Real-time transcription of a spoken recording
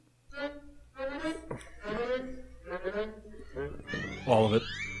All of it.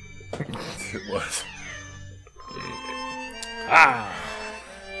 It was.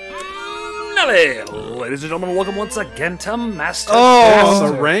 Nelly, ladies and gentlemen, welcome once again to Master.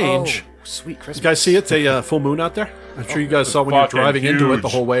 The range. Oh, sweet Christmas. You guys see it's a full moon out there? I'm sure you guys saw when you were fucking driving into it the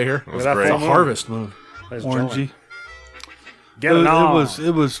huge. whole way here. It was that great. It's a full moon. harvest moon. Ladies and gentlemen, Orangey. Get it on.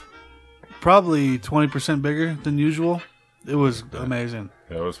 It was probably 20% bigger than usual. It was amazing.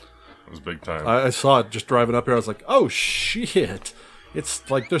 Yeah, it was big time. I saw it just driving up here. I was like, oh, shit.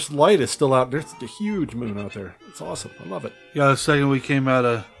 It's like this light is still out. There's a huge moon out there. It's awesome. I love it. Yeah, the second we came out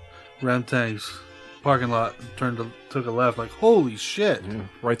of Ramtang's parking lot, took a left, like, holy shit. Yeah,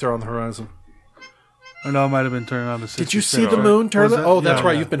 right there on the horizon. Or no, I might have been turning on the 66. Did you see the moon, Was Turlet? it? Oh, that's Yeah,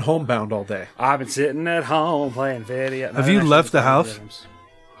 right. yeah. You've been homebound all day. I've been sitting at home playing video. Have you left the house?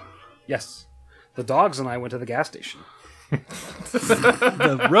 Yes. The dogs and I went to the gas station.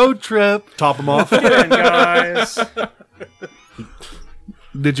 The road trip. Top them off. Get in, guys.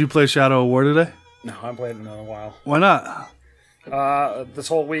 Did you play Shadow of War today? No, I haven't played it in a while. Why not? This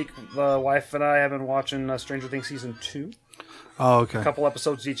whole week, the wife and I have been watching Stranger Things Season 2. Oh, okay. A couple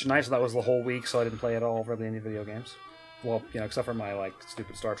episodes each night, so that was the whole week, so I didn't play at all really any video games. Well, except for my,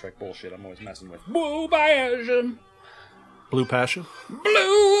 stupid Star Trek bullshit I'm always messing with. Blue Passion! Blue Passion.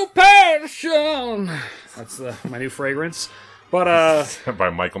 Blue Passion! That's my new fragrance. But, By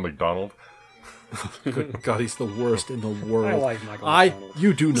Michael McDonald. Good God, he's the worst in the world. I like Michael McDonald.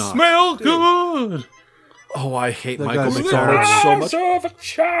 You do not. Smell good. Oh, I hate That Michael guy's McDonald terrible. so much. Of a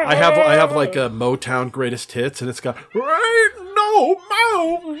child. I have like a Motown greatest hits, and it's got ain't no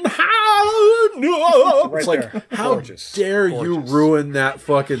mountain high enough. Right It's like, there. how Gorgeous. dare you Gorgeous. ruin that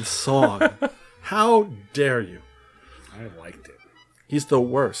fucking song? How dare you? I liked it. He's the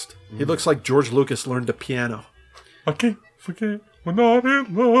worst. He looks like George Lucas learned the piano. I can't forget we're not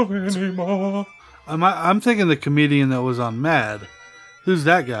in love anymore. I'm thinking the comedian that was on Mad. Who's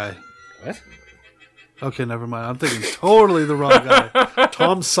that guy? What? Okay, never mind. I'm thinking totally the wrong guy.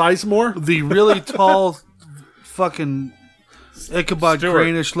 Tom Sizemore? The really tall, fucking Ichabod Stewart.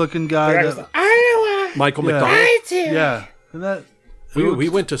 Crane-ish looking guy. The That, Iowa! Michael Yeah. McDonald? yeah. Isn't that We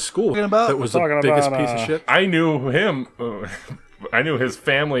went to school. Talking about- That was the Talking biggest about, piece of shit. I knew him. I knew his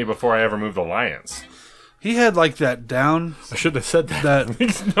family before I ever moved to Alliance. he had like that down, I shouldn't have said that.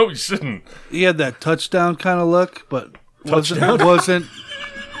 that No, he shouldn't. he had that touchdown kind of look, but Touchdown? wasn't.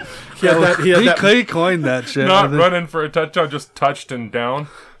 He had that. He had that He coined that shit. I Not think. running for a touchdown, just touched and down.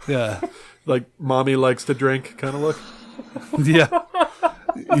 Yeah, like mommy likes to drink kind of look. yeah.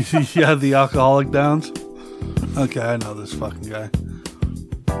 Yeah, the alcoholic downs. Okay, I know this fucking guy.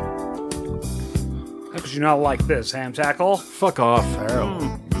 How could you not like this, Ham Tackle? Fuck off.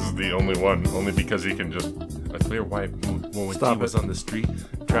 This is the only one, only because he can just a clear white moon when Stop he was it. on the street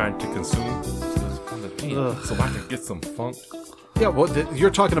trying to consume on the beat, so I could get some funk. Yeah, well, you're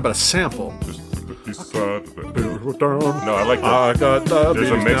talking about a sample. Just the east side of it. No, No, I like that. I got There's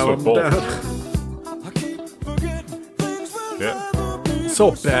a diabetes mix now with I'm both. down. Yeah.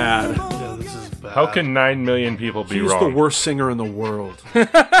 So bad. Yeah, this is bad. How can 9 million people be He's wrong? the worst singer in the world. He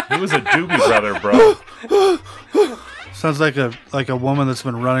was a Doobie Brother, bro. Sounds like a woman that's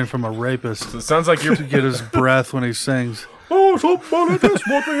been running from a rapist. It sounds like you're. Get his breath when he sings. Oh, somebody just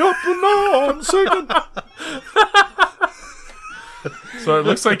woke me up and now I'm singing. So it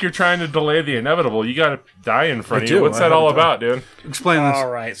looks like you're trying to delay the inevitable. You got to die in front I of you. do. What's I that all haven't done about, dude? Explain this. All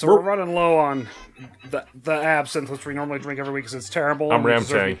right, so we're running low on the absinthe, which we normally drink every week because it's terrible. I'm and we deserve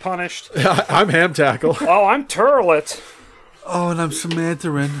to be Ramtang. punished. I'm Ham Tackle. Oh, I'm Turlet. Oh, and I'm Samantha.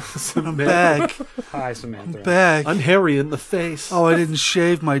 I'm back. Hi, Samantha. Back. I'm hairy in the face. Oh, I didn't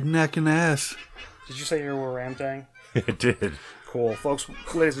shave my neck and ass. Did you say you were Ramtang? It did. Cool, folks.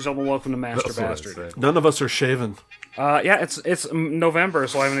 Ladies and gentlemen, welcome to Master That's what I Bastard. said. None of us are shaven. Yeah, it's November,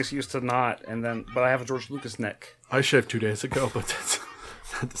 so I have an excuse to not, but I have a George Lucas neck. I shaved 2 days ago, but that's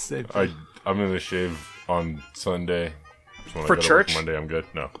not the same thing. I'm going to shave on Sunday. So when I For go to church? work Monday, I'm good.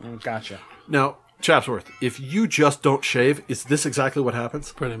 No. Gotcha. Now, Chapsworth, if you just don't shave, is this exactly what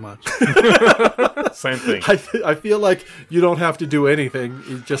happens? Pretty much. Same thing. I feel like you don't have to do anything.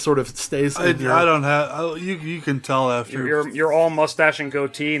 It just sort of stays I in your... don't have. You can tell after You're all mustache and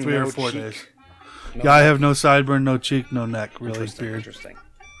goatee and 3 no or 4 cheek. days. Yeah, I have no sideburn, no cheek, no neck, really Interesting, beard. interesting.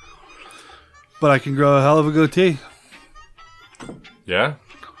 But I can grow a hell of a goatee. Yeah?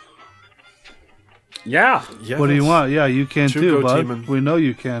 Yeah. Yeah, What do you that's- want? Yeah, you can Two too, goatee bud. men. We know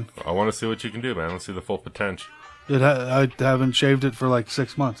you can. I want to see what you can do, man. I want to see the full potential. I haven't shaved it for like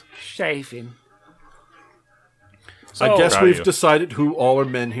 6 months. Shaving. I guess Proud of we've you. decided who all are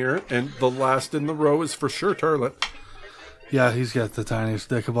men here, and the last in the row is for sure Turlet. Yeah, he's got the tiniest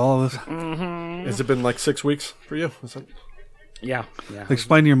dick of all of us. Has it been like 6 weeks for you? Is it... Yeah.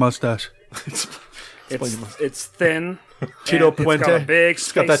 Explain your mustache. It's thin. Tito and Puente. It's got a big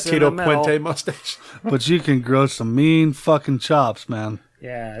It's got that space in Tito the middle. Puente mustache. But you can grow some mean fucking chops, man.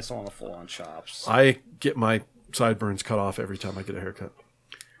 Yeah, it's on the full-on chops. I get my sideburns cut off every time I get a haircut.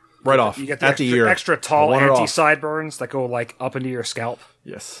 Right off. You get the at extra, the ear. extra I tall want it off. anti-sideburns that go like up into your scalp.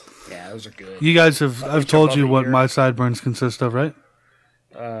 Yes. Yeah, those are good. You guys have. I've told you above what the ear. my sideburns consist of, right?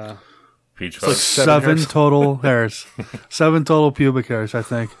 Peach like fuzz. Seven hairs. total hairs. 7 total pubic hairs, I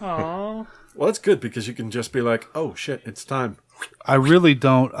think. Aww. Well, that's good because you can just be like, oh shit, it's time. I really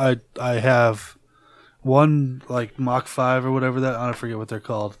don't. I have one like Mach 5 or whatever that. I don't forget what they're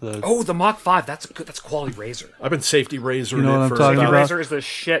called. Oh, the Mach 5. That's good. That's a quality razor. I've been safety razoring You know what it I'm for talking about about? Razor is the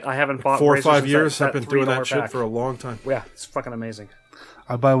shit. I haven't bought 4 or razors 5 since years. that I've been doing that $3 shit pack. for a long time. Yeah, it's fucking amazing.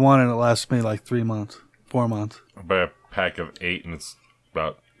 I buy one and it lasts me like 3 months, 4 months. I buy a pack of 8 and it's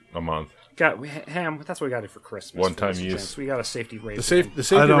about a month. Ham. That's what we got it for Christmas. One-time for use. Gents. We got a safety razor. The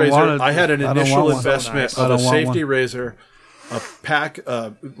safety I don't razor. want it. I had an I don't initial want one. investment So nice. I of a don't want safety one. razor, a pack,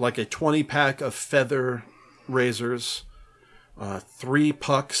 like a 20 pack of feather razors, 3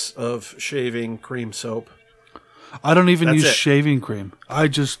 pucks of shaving cream soap. I don't even That's use it. shaving cream. I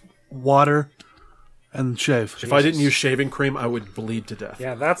just water and shave. If I didn't use shaving cream, I would bleed to death.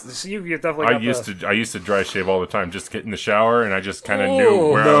 Yeah, that's so you definitely. I got used to dry shave all the time. Just get in the shower and I just kind of knew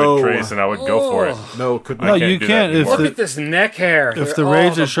where I no. would trace and I would go for it. No, could No, not. can't you do that can't. If anymore. Look the at this neck hair. if the Oh,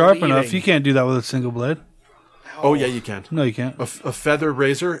 razor's sharp bleeding. enough, you can't do that with a single blade. Oh yeah, you can. No, you can't. A feather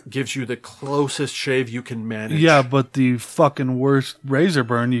razor gives you the closest shave you can manage. Yeah, but the fucking worst razor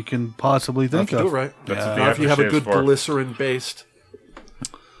burn you can possibly You have think to do it of. right. That's what the Now, if you have a aftershave's good for. glycerin based.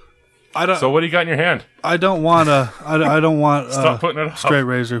 I don't. So what do you got in your hand? I don't want a. I don't want Stop a putting it up. straight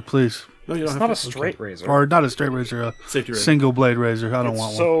razor, please, No, you don't It's have not to. a straight razor. or not a straight razor, a Safety razor. single blade razor. I don't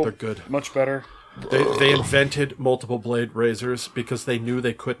want one. So They're good. much better. They invented multiple blade razors because they knew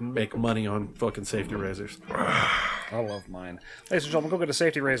they couldn't make money on fucking safety razors. I love mine. Ladies and gentlemen, go get a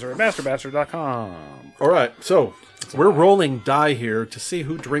safety razor at masterbastard.com. All right, so we're rolling die here to see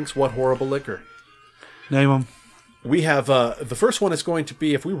who drinks what horrible liquor. Name them. We have the first one is going to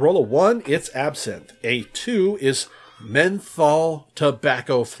be, if we roll a 1, it's absinthe. A 2 is menthol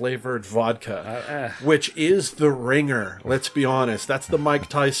tobacco flavored vodka, which is the ringer. Let's be honest, that's the Mike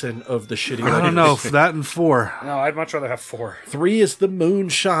Tyson of the shitty. I don't know. That and 4. No, I'd much rather have 4. 3 is the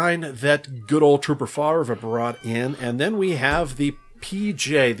moonshine that good old Trooper Favre brought in, and then we have the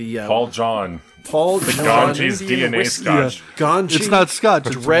PJ, the Paul John. Paul John Ganges Indian DNA whiskey. scotch. Ganji. It's not scotch.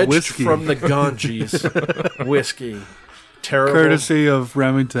 It's dredged whiskey. from the Ganges whiskey. Terrible. Courtesy of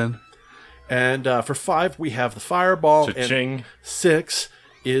Remington. And for 5, we have the Fireball. Cha-ching. And 6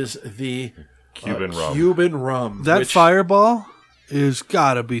 is the Cuban rum. Cuban rum. That which- Fireball is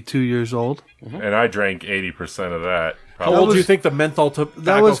gotta be 2 years old. And I drank 80% of that. How Probably. old do was- you think the menthol tobacco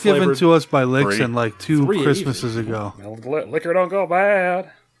That was given flavored? to us by Lixon 3. like 2 3 Christmases ago. Liquor don't go bad.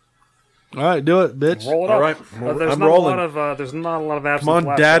 All right, do it, bitch. Roll it All up. right, There's I'm not rolling. a lot of. There's not a lot of absence. Come on,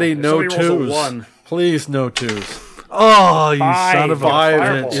 left, Daddy, so if no somebody rolls a twos. 1. Please, no twos. Oh, you Five. son of a 5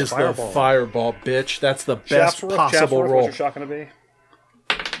 Fireball. is the Fireball. Fireball, bitch. That's the best Chatsworth, possible roll. What's your shot going to be?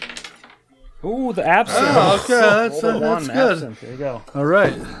 Ooh, the absinthe. Oh, okay, that's, Roll the that's 1, good. absinthe. There you go. All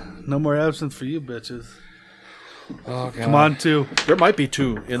right, no more absinthe for you, bitches. Oh, God. Come on, 2. There might be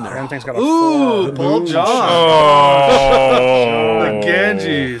 2 in there. Everything's got a Ooh, 4. Paul John. Oh. The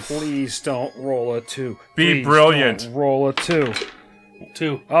Ganges. Please don't roll a 2. Be Please brilliant. don't roll a 2.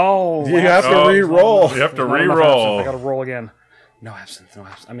 2. Oh, You have to Oh. re-roll. You have to Not enough absinthe. I re-roll. got to roll again. No absinthe. No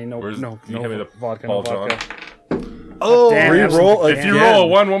absinthe. I mean, no. Where's- no. can you No hand me the vodka. Paul No vodka. Oh, Damn, re-roll absinthe. If you again. roll a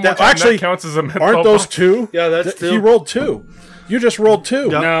 1 more That- time, actually, that counts as a menthol aren't those vodka. 2? Yeah, that's 2. He rolled 2. You just rolled 2.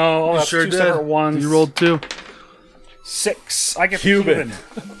 Yeah. No, You that's sure 2 did. separate ones. You rolled 2. 6. I get Cuban.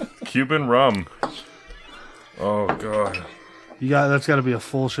 Cuban. Cuban rum. Oh, God. That's got to be a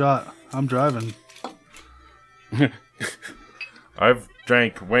full shot. I'm driving. I've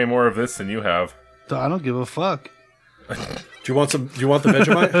drank way more of this than you have. I don't give a fuck. Do you want some? Do you want the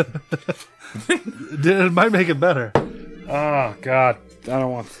Vegemite? It might make it better. Oh, God. I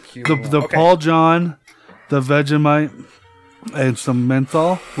don't want the Cuban. The one. Okay. Paul John, the Vegemite, and some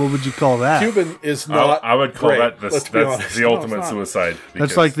menthol. What would you call that? Cuban is not. I would call great, that let's be honest. that's the ultimate it's not. suicide. That's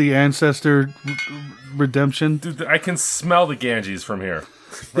because- like the ancestor redemption. Dude, I can smell the Ganges from here.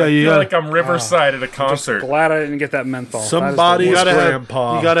 Yeah, I you feel got like I'm riverside at a concert. Glad I didn't get that menthol. Somebody- you That is the gotta worst. have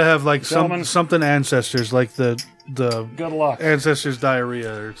Grandpa. you gotta have like Gentlemen. something ancestors like the Good luck. ancestors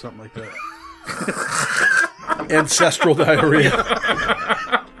diarrhea or something like that. Ancestral diarrhea.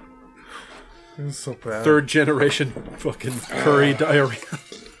 So bad. 3rd generation fucking curry diarrhea.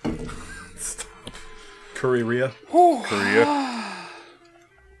 Curry-rhea. Korea.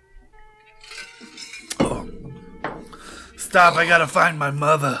 stop. I gotta find my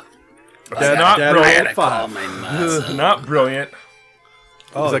mother. That's not brilliant. At 5. Not brilliant.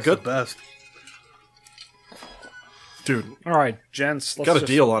 Oh, Is that it's good? The best. Dude, All right, gents. Let's got a just,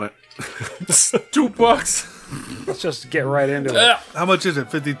 deal on it. $2. Let's just get right into it. How much is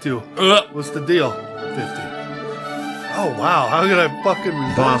it? 52. What's the deal? 50. Oh, wow. How could I fucking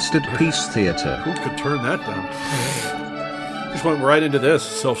resist? Bastard Peace Theater. Who could turn that down? Just went right into this,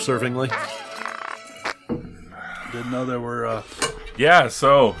 self-servingly. Didn't know there were... Yeah,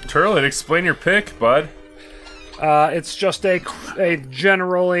 so, Turlet, explain your pick, bud. It's just a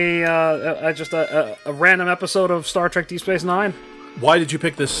generally just a random episode of Star Trek Deep Space Nine Why did you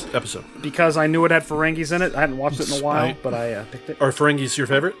pick this episode? because I knew it had Ferengis in it. I hadn't watched it in a while, Right. but I picked it. Are Ferengis your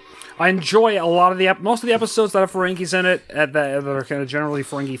favorite? I enjoy a lot of most of the episodes that have Ferengis in it that are kind of generally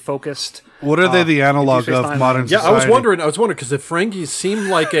Ferengi focused. What are they the analog Deep Space of Nine. modern Yeah, society? I was wondering because the Ferengis seem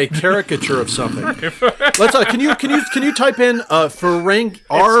like a caricature of something. Let's can you type in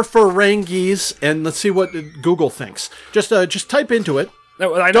Ferengis and let's see what Google thinks. Just type into it.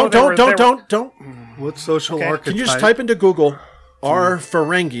 I know Don't. What social Okay. archetype? Can you just type into Google "are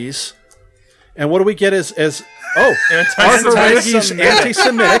Ferengis" and what do we get as "are Ferengis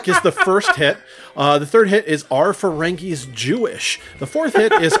anti-Semitic" is the first hit. The third hit is "are Ferengis Jewish?" The fourth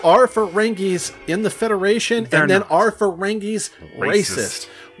hit is "are Ferengis in the Federation?" and then "are Ferengis racist?"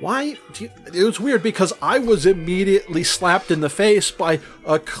 Why? It was weird because I was immediately slapped in the face by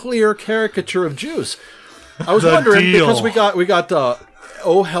a clear caricature of Jews. I was The wondering deal. because we got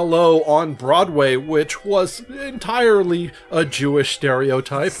Oh Hello on Broadway, which was entirely a Jewish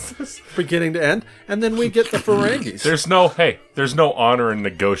stereotype, beginning to end, and then we get the Ferengis. There's no honor in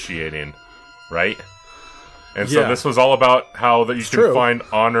negotiating, right? And so Yeah. this was all about how that you can true. find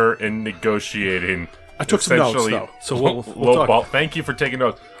honor in negotiating. I took some notes, essentially though, so we'll low talk. ball. Thank you for taking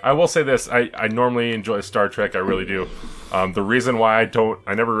notes. I will say this: I normally enjoy Star Trek. I really do. The reason why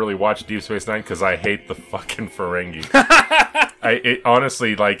I never really watched Deep Space Nine because I hate the fucking Ferengi.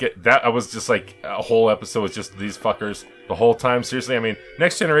 Honestly, I was just like a whole episode was just these fuckers the whole time. Seriously, I mean,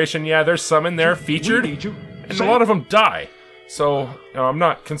 Next Generation, yeah, there's some in there featured, and a lot of them die. So I'm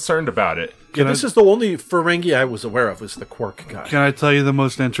not concerned about it. Yeah, this is the only Ferengi I was aware of was the Quark guy. Can I tell you the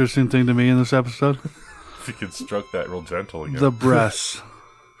most interesting thing to me in this episode? If you could stroke that real gentle again. The breasts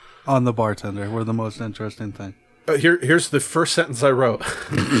on the bartender were the most interesting thing. Here's the first sentence I wrote.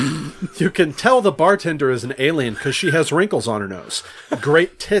 You can tell the bartender is an alien because she has wrinkles on her nose.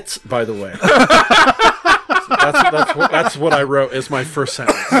 Great tits, by the way. That's what I wrote as my first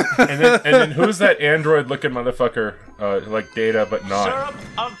sentence. and then who's that android-looking motherfucker? Like Data, but not.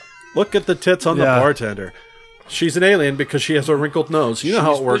 Look at the tits on the Yeah. bartender. She's an alien because she has a wrinkled nose. You know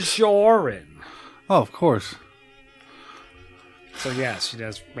how it works. Bajoran. Oh, of course. So yes, she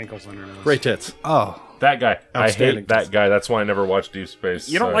has wrinkles on her nose. Great tits. Oh, That guy. I Outstanding. hate that guy. That's why I never watched Deep Space.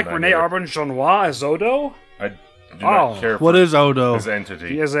 You don't like Nine Rene either. Auberjonois as Odo? I do not Oh. care for what is Odo? his entity.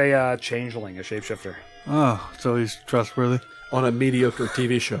 He is a changeling, a shapeshifter. Oh, so he's trustworthy. On a mediocre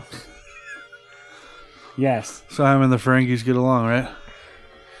TV show. Yes. So him and the Ferengis get along, right?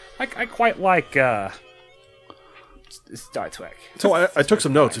 I quite like Star Trek. So I took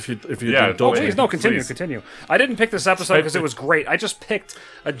some notes. If you Yeah, indulge me. Please, no, continue. I didn't pick this episode because it was great. I just picked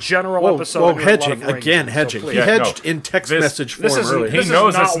a general episode. Whoa, that had a lot hedging of Ferengis, again. so Hedging. please. He Yeah, hedged no. in text This- message this form is- earlier. He This is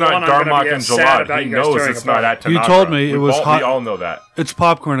knows not it's not one I'm gonna Darmok be and sad Jalad. about He you guys knows tearing it's not apart. at Tanaka. You told me it was hot. We all know that. It's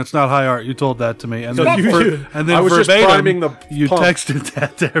popcorn. It's not high art. You told that to me, and So then, you- and then I was just verbatim, priming the you pump. texted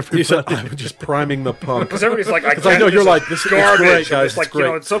that to everybody. He said, I'm just priming the pump. Because everybody's like, I I know you're like, this is garbage. great, guys. It's like, It's great.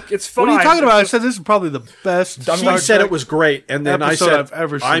 you know, it's fine. What are you talking about? I It's said this is probably the best. He Star said Trek it was great, and then I episode said, I've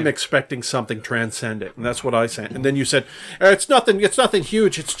ever seen. I'm expecting something transcendent, and that's what I said. And then you said, it's nothing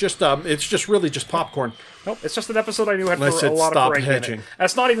huge. It's just really just popcorn. Nope, it's just an episode I knew had And I for a said, lot stop of Ferengi in hedging. it.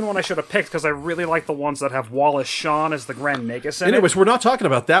 That's not even one I should have picked because I really like the ones that have Wallace Shawn as the Grand Nagus in Anyways, it. we're not talking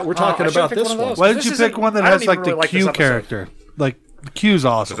about that. We're talking I should've about picked this one of one. those. Why did This you isn't- pick one that I don't has like even the really like Q this episode. character? Like the Q's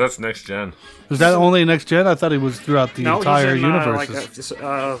awesome. Because that's next gen. Was that only next gen? I thought he was throughout the No, entire he's in, universe.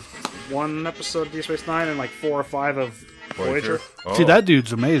 one episode of Deep Space Nine and like 4 or 5 of Voyager. Oh. See, that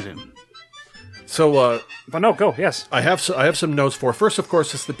dude's amazing. So But no, go, yes. I have some notes for. First, of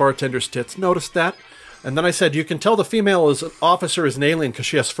course, is the bartender's tits. Notice that. And then I said, you can tell the female officer is an alien because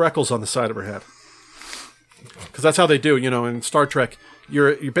she has freckles on the side of her head. Because that's how they do, in Star Trek.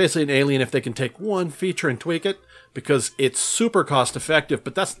 You're basically an alien if they can take one feature and tweak it, because it's super cost effective.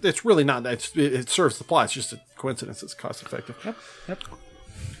 But it's really not. It serves the plot. It's just a coincidence. It's cost effective. Yep.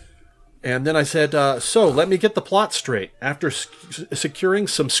 And then I said, so let me get the plot straight. After securing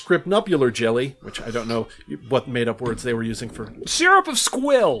some scribnubular jelly, which I don't know what made-up words they were using for... Syrup of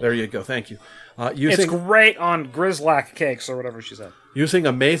squill. There you go, thank you. It's great on Grizzlack cakes or whatever she said. Using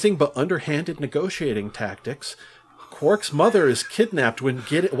amazing but underhanded negotiating tactics, Quark's mother is kidnapped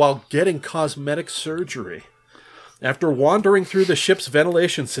while getting cosmetic surgery. After wandering through the ship's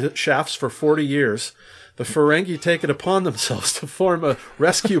ventilation shafts for 40 years... The Ferengi take it upon themselves to form a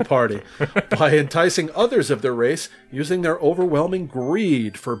rescue party by enticing others of their race using their overwhelming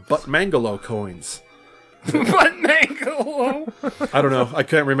greed for Buttmangalo coins. Buttmangalo? I don't know. I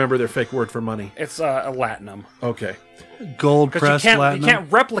can't remember their fake word for money. It's a latinum. Okay. Gold pressed latinum. You can't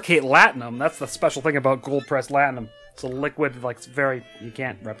replicate latinum. That's the special thing about gold pressed latinum. It's a liquid, like, it's very... You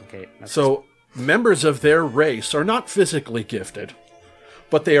can't replicate. Members of their race are not physically gifted,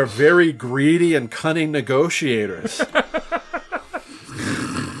 but they are very greedy and cunning negotiators.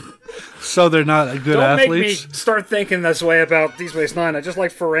 So they're not good athletes? Don't make me start thinking this way about Deep Space Nine. I just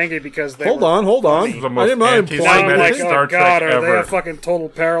like Ferengi because they Hold on. The most anti-Semitic Star Trek are they ever. a fucking total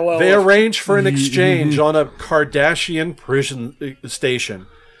parallel? They arrange for an exchange on a Kardashian prison station.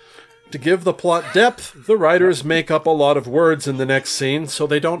 To give the plot depth, the writers make up a lot of words in the next scene so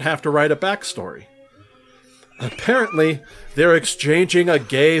they don't have to write a backstory. Apparently, they're exchanging a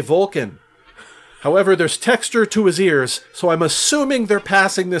gay Vulcan. However, there's texture to his ears, so I'm assuming they're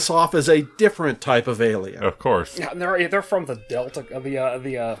passing this off as a different type of alien. Of course. Yeah, they're from the Delta, They're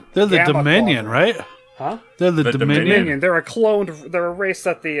the Gamma Dominion, quadrant. right? Huh? They're the Dominion. Dominion. They're a cloned. They're a race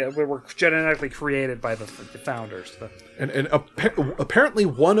that were genetically created by the founders. And apparently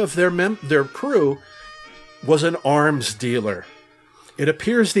one of their crew was an arms dealer. It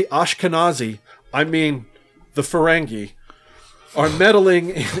appears the Ashkenazi, the Ferengi, are meddling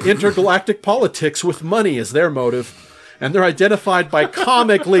in intergalactic politics with money as their motive, and they're identified by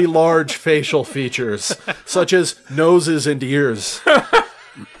comically large facial features, such as noses and ears.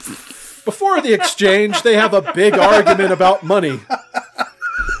 Before the exchange, they have a big argument about money,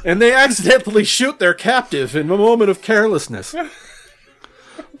 and they accidentally shoot their captive in a moment of carelessness.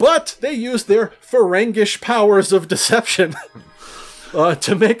 But they use their Ferengish powers of deception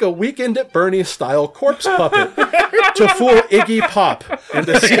to make a Weekend at Bernie's-style corpse puppet to fool Iggy Pop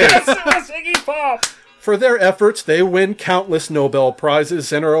into space. Yes, Iggy Pop! For their efforts, they win countless Nobel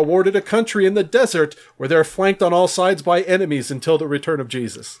Prizes and are awarded a country in the desert where they're flanked on all sides by enemies until the return of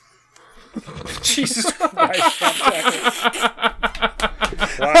Jesus. Jesus Christ.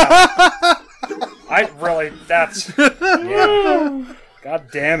 Wow. Yeah. God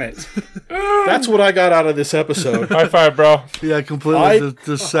damn it. That's what I got out of this episode. High five, bro. Yeah, completely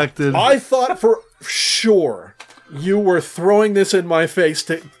dissected. I thought for sure you were throwing this in my face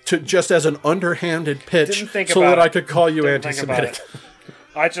to just as an underhanded pitch so that I could call you anti-Semitic.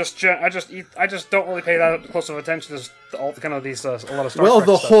 I just don't really pay that close of attention to all kind of these a lot of Star Well, Trek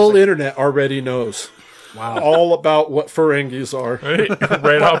the stuff. whole internet already knows. Wow. All about what Ferengis are.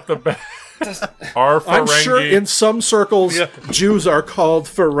 Right off the bat. Our Ferengi. I'm sure in some circles, Jews are called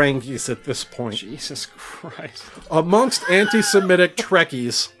Ferengis at this point. Jesus Christ. Amongst anti-Semitic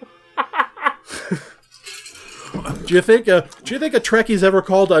Trekkies. Do you think a Trekkie's ever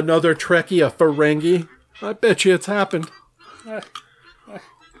called another Trekkie a Ferengi? I bet you it's happened. I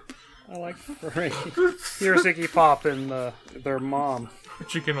like Ferengi. Here's Iggy Pop and their mom.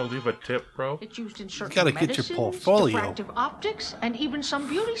 But you gonna leave a tip, bro? It's used in certain gotta get your medicines, portfolio. diffractive optics, and even some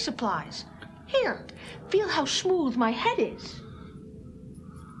beauty supplies. Here, feel how smooth my head is.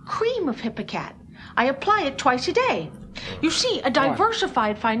 Cream of Hippocat. I apply it twice a day. You see, a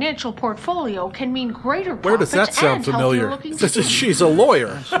diversified financial portfolio can mean greater profits. Where does that sound and familiar? She's a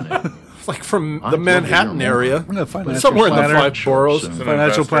lawyer. Like from the Manhattan area. Somewhere in the five boroughs.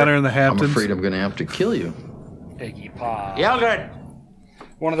 Financial planner in the I'm Hamptons. afraid I'm going to have to kill you. Iggy Pop. Yeah, good.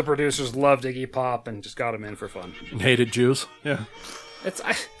 One of the producers loved Iggy Pop and just got him in for fun. And hated Jews. Yeah.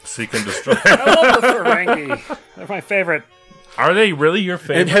 Seek and destroy. I love the Ferengi. They're my favorite. Are they really your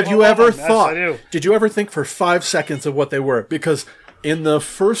favorite? And have you ever Yes, thought, I do. did you ever think for 5 seconds of what they were? Because in the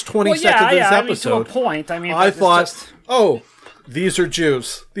first 20 seconds of this episode, I mean, to a point. I mean, I it's thought, just- oh, these are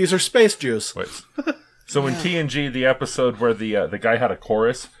Jews. These are space Jews. Wait. So in TNG, the episode where the guy had a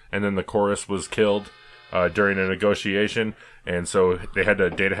chorus, and then the chorus was killed during a negotiation, and so Data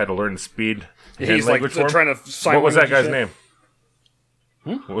had to learn speed. He's like language form. trying to sign What was that language guy's and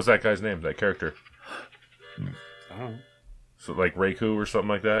name? What was that guy's name? That character? I don't know. So like Reiku or something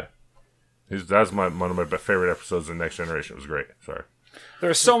like that. That was one of my favorite episodes of Next Generation. It was great. Sorry. There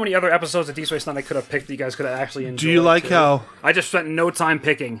are so many other episodes of Deep Space Nine I could have picked that you guys could have actually enjoyed. Do you like too. how? I just spent no time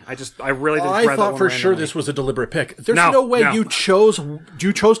picking. I really did. I thought for sure this was a deliberate pick. There's no way you chose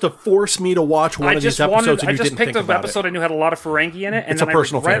to force me to watch one of these episodes and I you just didn't picked think an about episode it. I knew had a lot of Ferengi in it, and It's a then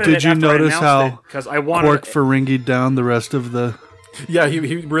personal I regretted favorite. it Did you after I notice announced how it, because I wanted Quark Ferengi down the rest of the? Yeah, he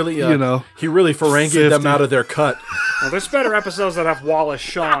really he really Ferengi'd 50. them out of their cut. Well, there's better episodes that have Wallace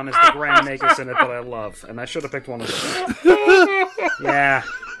Shawn as the Grand Magus in it that I love, and I should have picked one of those. Yeah,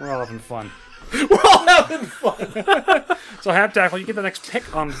 we're all having fun. We're all having fun. So, Hap Tackle, you get the next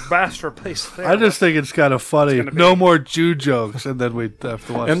pick on Bast Replace There. I just think it's kind of funny. gonna be- No more Jew jokes, and then we have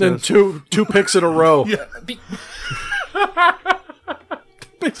to watch. And then this. two picks in a row.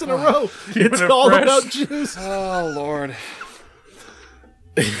 Picks in a row. It's it all fresh. about Jews. Oh, Lord.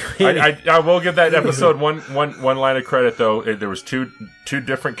 I will give that episode one line of credit though. There was two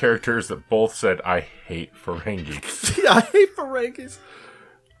different characters that both said, "I hate Ferengi." I hate Ferengis.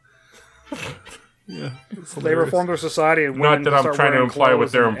 They reformed their society and Not women that I'm start trying to wearing imply what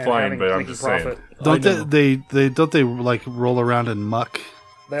clothes they're and implying, having- but I'm making just saying. profit. Don't they like roll around in muck,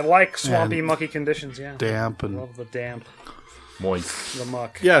 They like swampy, And mucky conditions, yeah. damp, and Love the damp, Moist. the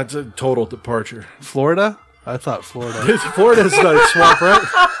muck. Yeah, it's a total departure. Florida? I thought Florida. Florida's a swamp, right?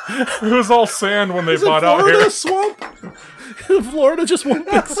 It was all sand when they Isn't bought out Florida here. a swamp? Florida just one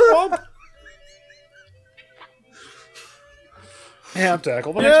big swamp? Hap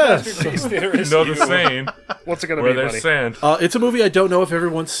Tackle. The Yes. next Masterpiece Theater is Know you. the saying What's it going to where be, there's buddy? sand. It's a movie I don't know if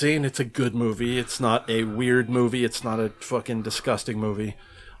everyone's seen. It's a good movie. It's not a weird movie. It's not a fucking disgusting movie.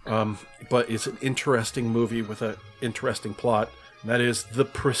 But it's an interesting movie with an interesting plot. And that is The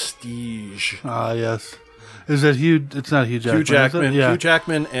Prestige. Ah, yes. Is it Hugh? It's not Hugh Jackman. Hugh Jackman, Is it? Yeah. Hugh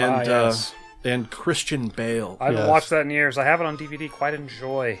Jackman, and yes. and Christian Bale. I haven't Yes. watched that in years. I have it on DVD. Quite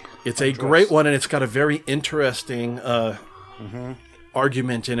enjoy. It's a great one, and it's got a very interesting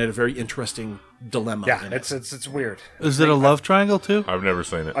argument in it. A very interesting dilemma. Yeah, in it. it's weird. Is it a love triangle too? I've never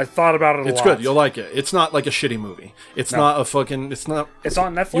seen it. I thought about it a It's lot. good. You'll like it. It's not like a shitty movie. It's not a fucking. It's not. It's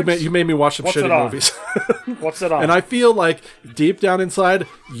on Netflix. You made me watch some What's it shitty on? movies, What's it on? and I feel like deep down inside,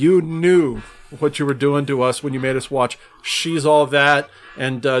 you knew what you were doing to us when you made us watch She's All That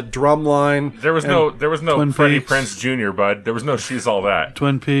and Drumline. There was no Twin Freddie Peaks. Prince Jr., bud. There was no She's All That.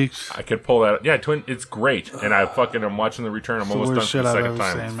 Twin Peaks. I could pull that. Yeah, It's great, and I fucking am watching The Return. I'm the almost done worst for the shit I've second ever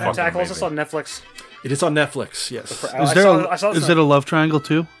time. seen, It's man. fucking Tackle is this amazing. on Netflix? It is on Netflix. Yes. Is I there? saw this Is in it a love triangle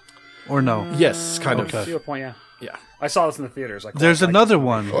too, or no? Yes, kind of. To your point, yeah. Yeah. I saw this in the theaters. I There's quite liked another this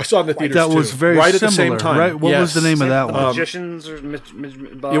movie. one I saw it in the theaters that too. was very right similar. at the same time. Right? What was the name of that one? Magicians or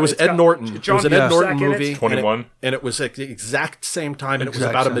It was Ed Norton. It was an Ed Norton movie. 21. And it was at the exact same time, and it was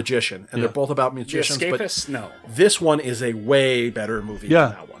Exact about a same. magician. And Yeah. they're both about The magicians. Escapists? No. But this one is a way better movie Yeah.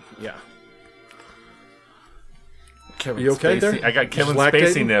 than that one. Yeah. Kevin You okay Spacey. there? I got Kevin Just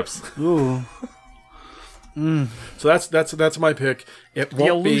Spacey lactating? nips. Ooh, So that's my pick. It won't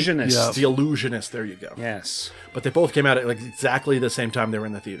Illusionist. Yeah. be The Illusionist. There you go. Yes. But they both came out at like exactly the same time they were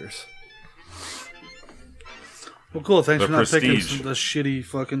in the theaters. well, cool. Thanks The for not picking Prestige. the shitty,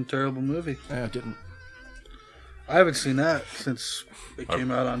 fucking, terrible movie. I didn't. I haven't seen that since it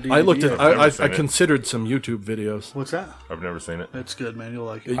came out on DVD. I looked at. I've never I seen it. considered some YouTube videos. What's that? I've never seen it. It's good, man. You'll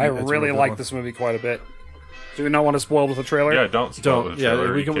like it. I It's a really good like one. this movie quite a bit. Do we not want to spoil with the trailer? Yeah, don't spoil Don't. the Yeah, trailer.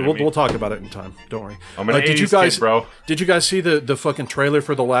 Are we you can. kidding me? We'll talk about it in time. Don't worry. I'm an did you 80s guys, kid, bro. Did you guys see the fucking trailer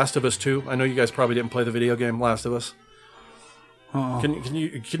for The Last of Us 2? I know you guys probably didn't play the video game Last of Us. Can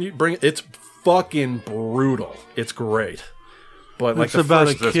you bring it? It's fucking brutal. It's great. But like It's the about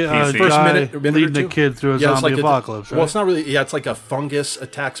first, a kid, PC. a first guy minute or leading two? a kid through a Yeah, it's zombie like apocalypse. Well, Right? it's not really. Yeah, it's like a fungus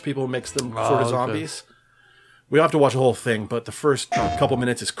attacks people, makes them sort of okay. zombies. We don't have to watch the whole thing, but the first couple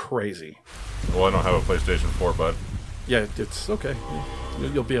minutes is crazy. Well, I don't have a PlayStation 4, bud. Yeah, it's okay.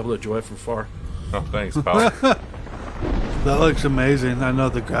 You'll be able to enjoy it from far. Oh, thanks, pal. That looks amazing. I know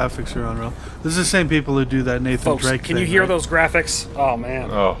the graphics are unreal. This is the same people who do that Nathan Folks, Drake can you thing, hear right? those graphics? Oh, man.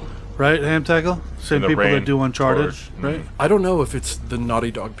 Oh, Right, Ham Tackle? Same the people rain that do Uncharted, torch. right? I don't know if it's the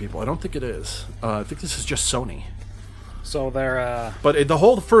Naughty Dog people. I don't think it is. I think this is just Sony. So they're, But the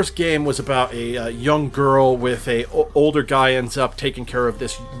whole first game was about a young girl with a older guy ends up taking care of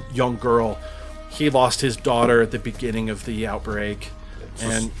this young girl. He lost his daughter at the beginning of the outbreak,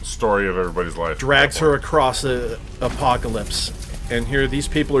 and story of everybody's life. drags her across a apocalypse. And here, these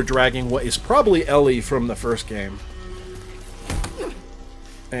people are dragging what is probably Ellie from the first game,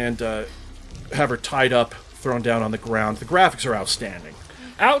 and have her tied up, thrown down on the ground. The graphics are outstanding.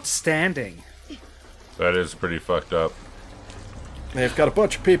 outstanding. That is pretty fucked up. They've got a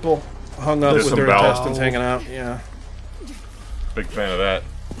bunch of people hung up There's with some their ballast. intestines hanging out. Yeah. Big fan of that.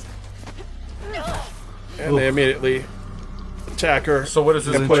 And they immediately attack her. So what is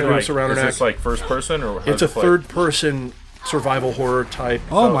this and put a play noose like? around her Is neck. this like first person or? It's a third-person survival horror type.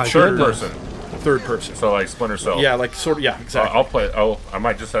 Oh my third goodness. person. Third person. So like Splinter Cell. Yeah, like sort of. Yeah, exactly. I'll play. Oh, I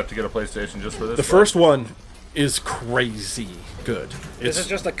might just have to get a PlayStation just for this. The first one is crazy good. This is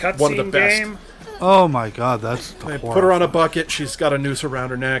just a one of the cutscene best. game. Oh my god, that's They horrible. put her on a bucket. She's got a noose around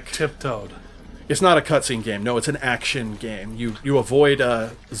her neck. Tiptoed. It's not a cutscene game. No, it's an action game. You avoid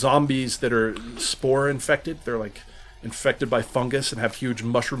zombies that are spore infected. They're like infected by fungus and have huge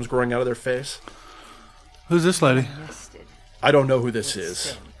mushrooms growing out of their face. Who's this lady? I don't know who this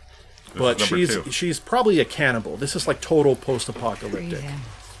is, but is number 2. she's probably a cannibal. This is like total post-apocalyptic, Freedom,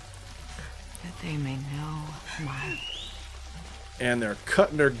 that they may know my and they're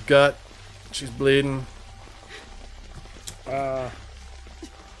cutting her gut. She's bleeding.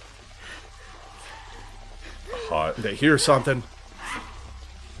 Hot. They hear something.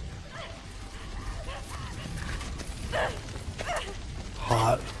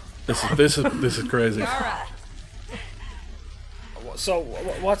 Hot. This is crazy. So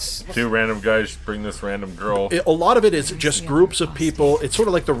what's 2 random guys bring this random girl. A lot of it is just groups of people. It's sort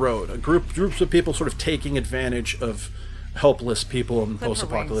of like The Road. Groups of people sort of taking advantage of helpless people in the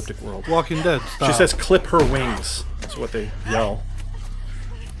post-apocalyptic world. Walking Dead. She Style. says, "Clip her wings." That's what they yell.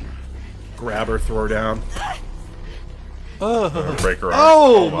 Grab her, throw her down. Break her arm.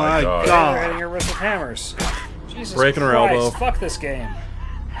 Oh my God. They're hitting her wrist with hammers? Jesus Breaking her Christ, elbow. Fuck this game.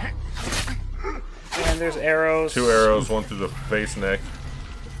 And there's arrows. 2 arrows, 1 through the face, neck.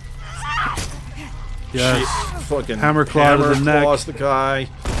 Yes. Fucking Hammer claw to the neck. claws the guy.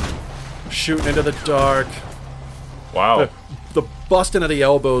 Shooting into the dark. Wow. The busting of the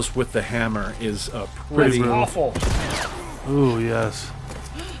elbows with the hammer is a pretty. That's awful. Ooh, yes.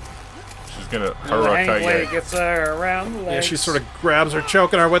 She's gonna The hang cut blade you. gets her around the legs. Yeah, she sort of grabs her,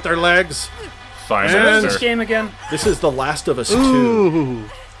 choking her with her legs. Fine, And- What's this master. game again? This is The Last of Us 2. Ooh.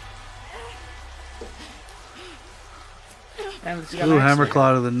 And she's got Ooh, an axe hammer blade.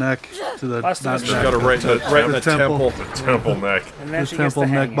 claw to the neck. To the Last of not Us She's two. neck, got it right, right in the temple. Temple neck. And then the she gets temple the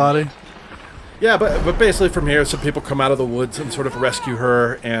neck hanging. body. Yeah, but basically from here, some people come out of the woods and sort of rescue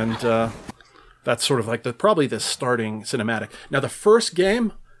her, and that's sort of like probably the starting cinematic. Now, the first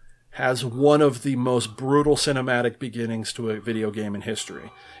game has one of the most brutal cinematic beginnings to a video game in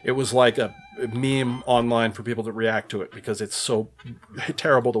history. It was like a meme online for people to react to it because it's so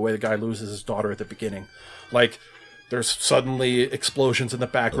terrible the way the guy loses his daughter at the beginning. Like, there's suddenly explosions in the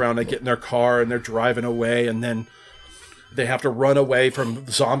background. They get in their car and they're driving away, and then they have to run away from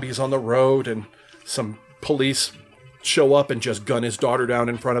zombies on the road, and some police show up and just gun his daughter down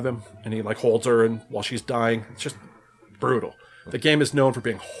in front of him, and he like holds her and while she's dying. It's just brutal. The game is known for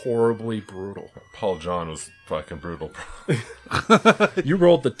being horribly brutal. Paul John was fucking brutal. You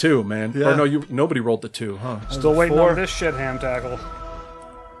rolled the 2, man. Yeah. Or no, nobody rolled the 2, huh? Still waiting 4. on this shit ham tackle.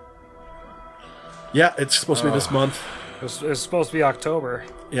 Yeah, it's supposed to be this month. It's supposed to be October.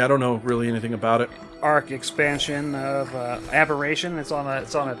 Yeah, I don't know really anything about it. Arc expansion of Aberration. It's on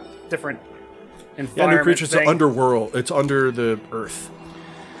a different Yeah, environment. New Creatures is thing. underworld. It's under the earth.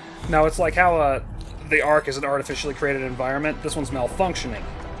 No, it's like how the Ark is an artificially created environment. This one's malfunctioning.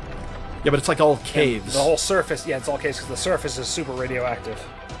 Yeah, but it's like all caves. The whole surface, yeah, it's all caves because the surface is super radioactive.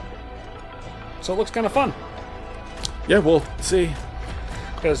 So it looks kind of fun. Yeah, we'll see.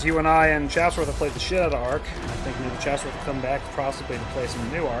 Because you and I and Chatsworth have played the shit out of Ark. I think maybe Chatsworth will come back possibly to play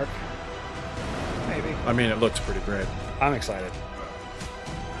some new Ark. Maybe. I mean, it looks pretty great. I'm excited.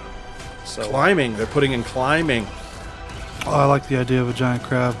 So Climbing. They're putting in climbing. Oh, I like the idea of a giant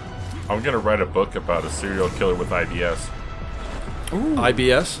crab. I'm gonna write a book about a serial killer with IBS.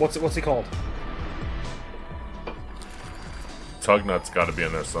 IBS. what's he called? Tugnut's got to be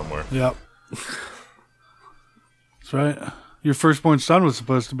in there somewhere. Yep. That's right. Your firstborn son was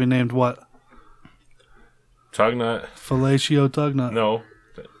supposed to be named what? Tugnut? Fellatio Tugnut. No.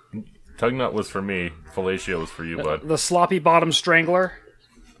 Tugnut was for me. Fellatio was for you, bud. The Sloppy Bottom Strangler.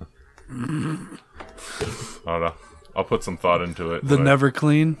 I don't know. I'll put some thought into it. The but- Never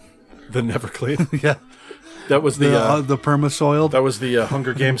Clean. The Never Clean. Yeah. That was The the Permasoiled. that was the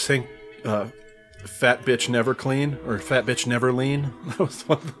Hunger Games thing. Fat bitch never clean or fat bitch never lean. That was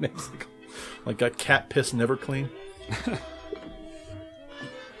one of the names. Like got cat piss never clean.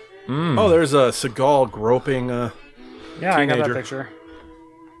 Oh, there's a Seagal groping Yeah, I got Teenager. that picture.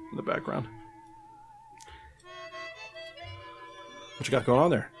 in the background. What you got going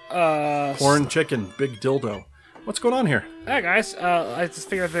on there? Corn chicken, big dildo. What's going on here? Hey guys, I just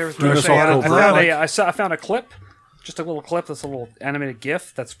figured there was. Doing us I, all I found a clip, just a little clip. That's a little animated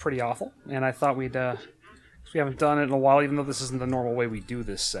GIF. That's pretty awful, and I thought we'd. 'Cause we haven't done it in a while, even though this isn't the normal way we do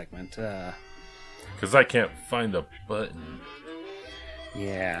this segment. Because I can't find the button.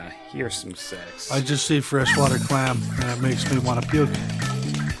 Yeah, here's some sex. I just see freshwater clam, and it makes me want to puke.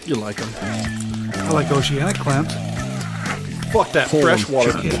 You like them? I like oceanic clams. Fuck that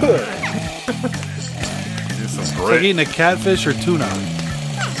freshwater. Do some It's like great. eating a catfish or tuna.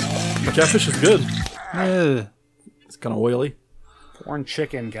 Catfish is good. Eh. It's kind of oily. Porn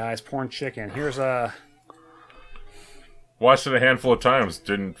chicken, guys. Porn chicken. Here's a... Watched it a handful of times.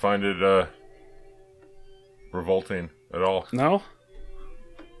 Didn't find it revolting at all. No?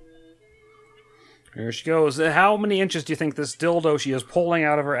 Here she goes. How many inches do you think this dildo she is pulling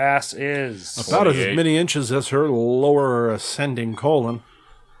out of her ass is? About as 28. many inches as her lower ascending colon.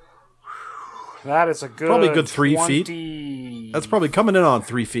 That is a good... Probably a good 3 feet. 20... That's probably coming in on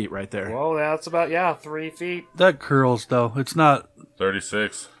 3 feet right there. Whoa, that's about, 3 feet. That curls, though. It's not...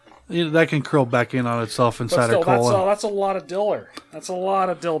 36. That can curl back in on itself But inside still, her colon. that's a lot of diller. That's a lot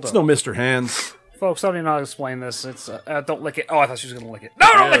of dildo. It's no Mr. Hands. Folks, I don't even know how to explain this. It's don't lick it. Oh, I thought she was going to lick it. No,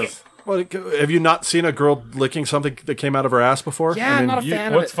 don't lick it! What, have you not seen a girl licking something that came out of her ass before? Yeah, I'm not a fan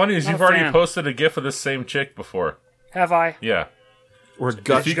of it. What's funny is Not you've a already fan. posted a GIF of this same chick before. Have I? Yeah. Or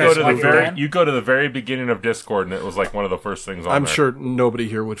gut. If you guys go to the like it, very, Dan? you go to the very beginning of Discord, and it was like one of the first things on I'm there. sure nobody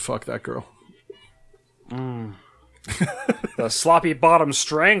here would fuck that girl. The sloppy bottom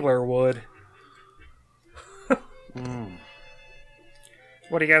strangler would.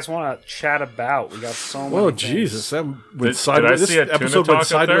 What do you guys want to chat about? We got so many Oh things. Jesus! That went Did I sideways. see a This tuna episode talk went up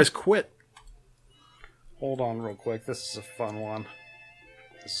there? sideways. Quit. Hold on real quick. This is a fun one.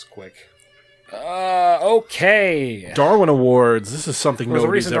 This is quick. Okay. Darwin Awards. This is something There was a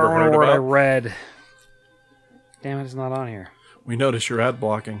nobody's recent ever Darwin heard Award I about. read. Damn it, it's not on here. We noticed your ad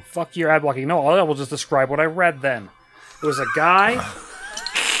blocking. Fuck your ad blocking. No, I will just describe what I read then. There was a guy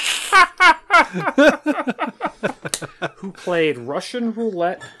who played Russian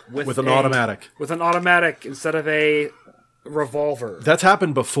roulette With an automatic. With an automatic instead of a revolver. That's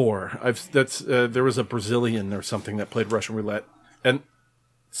happened before. There was a Brazilian or something that played Russian roulette, and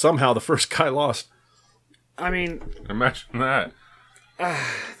somehow the first guy lost. I mean, Imagine that.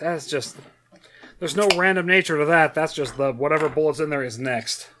 that's just... There's no random nature to that. That's just the whatever bullet's in there is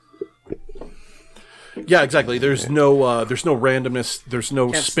next. Yeah, exactly. There's no randomness. There's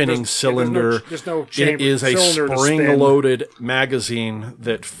no spinning cylinder. There's no chamber, It is a cylinder to spin. spring-loaded magazine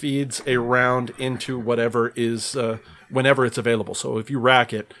that feeds a round into whatever is whenever it's available. So if you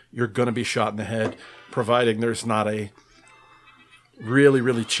rack it, you're going to be shot in the head, providing there's not a really,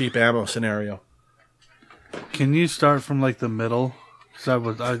 really cheap ammo scenario. Can you start from like the middle?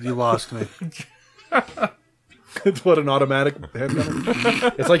 Because you lost me. It's what an automatic handgun.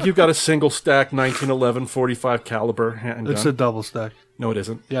 It's like you've got a single stack 1911 45 caliber handgun. It's a double stack. No, it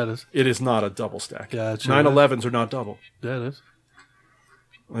isn't. Yeah, it is. It is not a double stack. Yeah, it sure 911s are not double. Yeah, it is.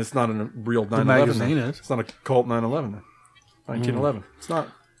 It's not a real 911. magazine then. is. It's not a Colt 911. Then. 1911. It's not.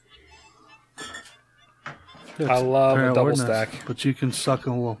 I love a Apparent double ordnance. stack. But you can suck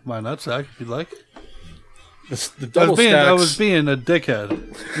on my nutsack if you'd like. The I double was, being, stacks. I was being a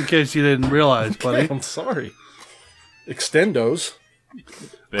dickhead, in case you didn't realize, buddy. I'm sorry. Extendos.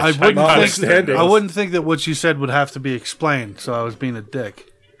 I Bitch, wouldn't got think- extended. Extendos. I wouldn't think that what you said would have to be explained, so I was being a dick.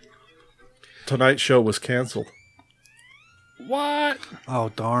 Tonight's show was canceled. What? Oh,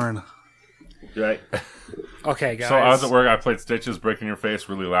 darn. Right. Okay, guys. So I was at work. I played Stitches Breaking Your Face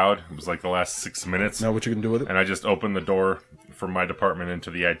really loud. It was like the last 6 minutes. Now what you can do with it? And I just opened the door from my department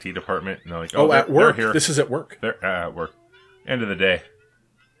into the IT department. And they're like, Oh, at work. They're here. This is at work. They're at work. End of the day.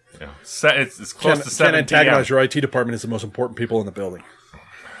 You know, it's close to Can't 7 antagonize p.m. your IT department is the most important people in the building.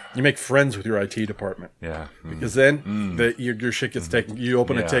 You make friends with your IT department. Yeah. Because then your shit gets taken. You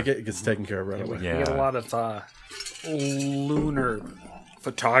open a Yeah. ticket, it gets taken care of right away. You get a lot of lunar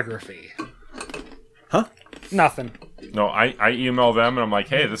photography. Huh? Nothing. No, I email them and I'm like,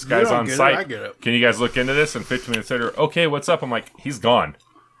 hey, this guy's don't on get it, site. I get it. Can you guys look into this? And 15 minutes later, okay, what's up? I'm like, he's gone.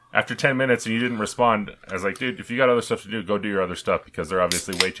 After 10 minutes and you didn't respond, I was like, dude, if you got other stuff to do, go do your other stuff because they're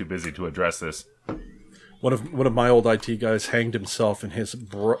obviously way too busy to address this. One of my old IT guys hanged himself in his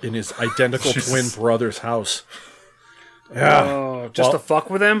identical twin brother's house. Yeah. Oh, just Well- to fuck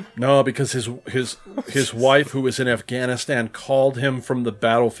with him? No, because his wife, who was in Afghanistan, called him from the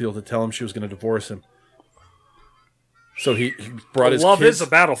battlefield to tell him she was going to divorce him. So he brought his Love kids, is a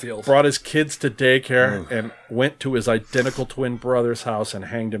battlefield. brought his kids to daycare and went to his identical twin brother's house and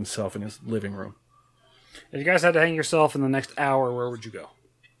hanged himself in his living room. If you guys had to hang yourself in the next hour, where would you go?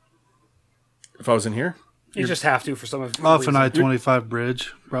 If I was in here, You just have to for some of Off an reason. I-25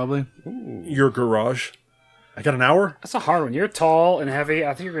 bridge, probably. your garage. I got an hour. That's a hard one. You're tall and heavy.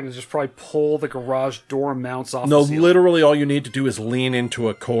 I think you're going to just probably pull the garage door mounts off No, the ceiling. literally all you need to do is lean into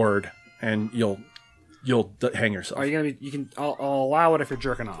a cord and you'll you'll hang yourself. Are you gonna be? You can. I'll allow it if you're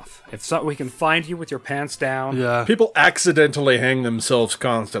jerking off. If so, we can find you with your pants down. Yeah. People accidentally hang themselves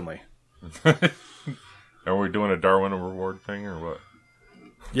constantly. Are we doing a Darwin Award thing or what?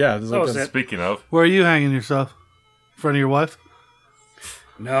 Yeah, So is it. Speaking of, Where are you hanging yourself? In front of your wife?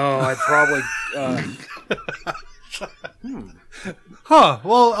 No, I'd probably. Huh.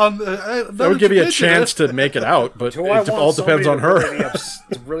 Well, that would give you a chance to make it out, but Do I it want all depends on her. somebody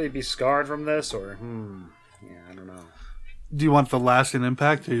to really be scarred from this, or yeah, I don't know. Do you want the lasting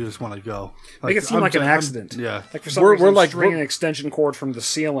impact, or you just want to go? Make it seem I'm like an saying- accident. Yeah. Like for some We're reason, like- stringing we're- an extension cord from the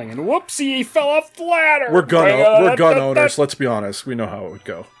ceiling, and whoopsie, he fell off the ladder. We're gun owners. Let's be honest. We know how it would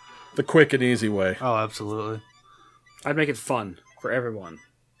go. The quick and easy way. Oh, absolutely. I'd make it fun for everyone.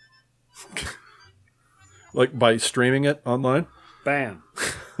 Like by streaming it online. Bam.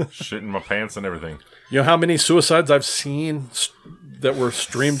 shitting my pants and everything. You know how many suicides I've seen that were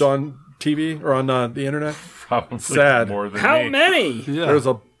streamed on TV or on the internet? Probably Sad. more than How me. many? Yeah. There's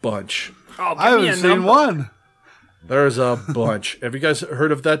a bunch. Oh, I haven't seen one. There's a bunch. Have you guys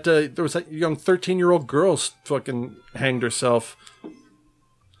heard of that? There was that young 13-year-old girl fucking hanged herself.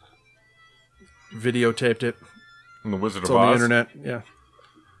 Videotaped it. The Wizard It's of on the Oz. internet. Yeah.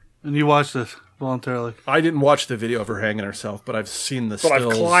 And you watched this voluntarily. I didn't watch the video of her hanging herself, but I've seen the But I've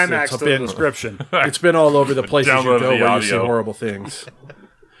stills. climaxed It's the been, description. it's been all over the places you Downloaded go the where you see audio. horrible things.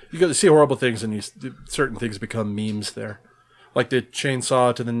 You go to see horrible things, and certain things become memes there. Like the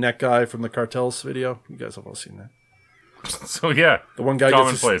chainsaw to the neck guy from the Cartels video. You guys have all seen that. So yeah, The one guy gets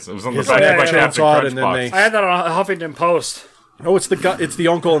commonplace. It was on the his back neck of my Captain chainsawed, Crunch and then box. they. I had that on Huffington Post. Oh, it's the guy. It's the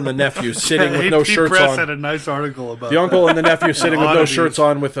uncle and the nephew sitting with no AP shirts Press on. had a nice article about The uncle and the nephew sitting with no Oddities. shirts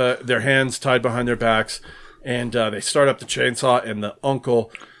on, with their hands tied behind their backs, and they start up the chainsaw, and the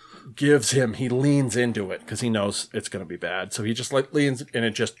uncle he leans into it because he knows it's going to be bad, so he just leans,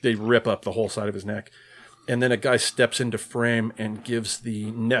 and they rip up the whole side of his neck, and then a guy steps into frame and gives the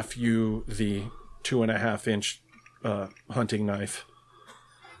nephew the 2.5-inch hunting knife.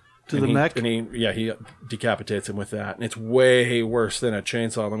 to And the neck. And he decapitates him with that. And it's way worse than a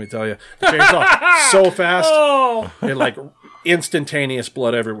chainsaw, let me tell you. The chainsaw so fast. Oh, And like instantaneous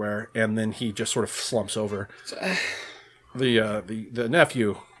blood everywhere. And then he just sort of slumps over. The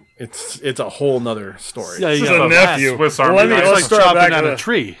nephew, it's a whole nother story. Yeah, you this is got a nephew. Swiss Army Let me knife. It's let's like start chopping back down to a the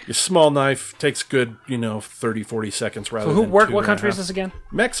tree. A small knife takes good, 30-40 seconds rather Who than work? 2.5. What country is this again?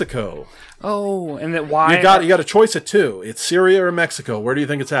 Mexico. Oh, and that why? You got a choice of two. It's Syria or Mexico. Where do you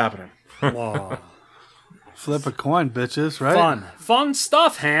think it's happening? Aw, Flip a coin, bitches, right? fun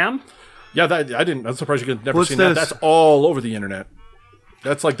stuff, Ham. Yeah, I'm surprised you could never What's seen that. this? That's all over the internet.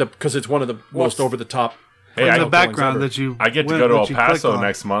 That's like because it's one of the most over the top. Hey, In I, the background that you I get to went- go to that El you clicked Paso on.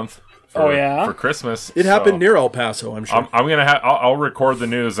 next month. For, Oh, yeah? for Christmas. It happened so near El Paso, I'm sure. I'm gonna I'll record the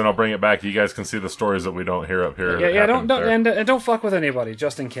news and I'll bring it back. You guys can see the stories that we don't hear up here. Yeah, that don't happened there. and don't fuck with anybody,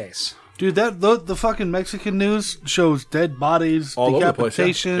 just in case. Dude, the fucking Mexican news shows dead bodies, All over the place, yeah.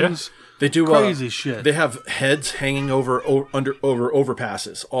 decapitations. They do Crazy shit. They have heads hanging over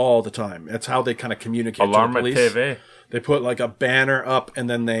overpasses all the time. That's how they kind of communicate Alarma to the police. TV. They put like a banner up, and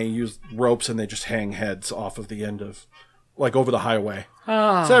then they use ropes, and they just hang heads off of the end of, like over the highway.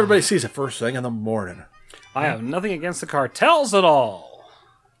 So everybody sees it first thing in the morning. I have nothing against the cartels at all.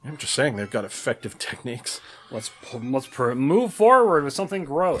 I'm just saying they've got effective techniques. Let's move forward with something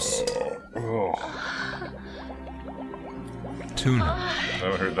gross. Tuna. I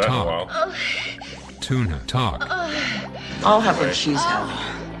haven't heard that in a while. Tuna. Talk. I'll have what she's having.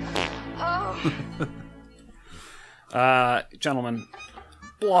 Gentlemen,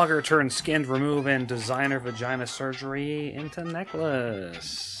 blogger turned skin remove and designer vagina surgery into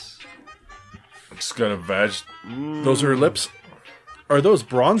necklace. Just got a veg. Those are lips. Are those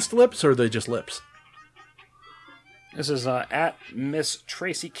bronzed lips, or are they just lips? This is at Miss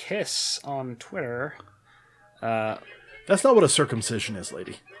Tracy Kiss on Twitter. That's not what a circumcision is,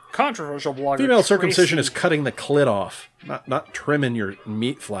 lady. Controversial blogger. Female circumcision Tracy- is cutting the clit off, not trimming your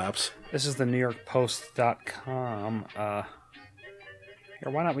meat flaps. This is the NewYorkPost.com.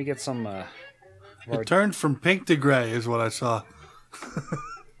 Here, why don't we get some? It turned from pink to gray, is what I saw.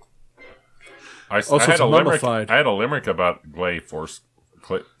 I so had it's a limerick. mummified. I had a limerick about gray force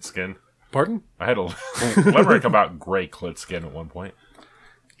clit skin. Pardon? I had a limerick about gray clit skin at one point.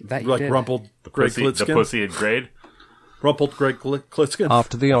 That you Like did. rumpled The gray pussy, clit the skin? pussy had grayed. Rumpled gray clit skin.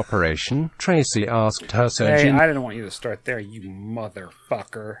 After the operation, Tracy asked her Hey, surgeon. I didn't want you to start there, you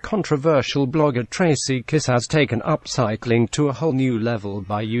motherfucker. Controversial blogger Tracy Kiss has taken upcycling to a whole new level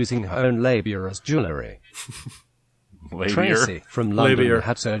by using her own labia as jewelry. Tracy from London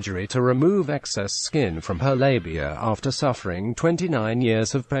had surgery to remove excess skin from her labia after suffering 29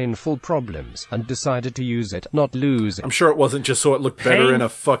 years of painful problems and decided to use it, not lose it. I'm sure it wasn't just so it looked better in a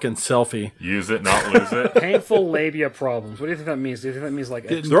fucking selfie. Use it, not lose it. Painful labia problems. What do you think that means? Do you think that means like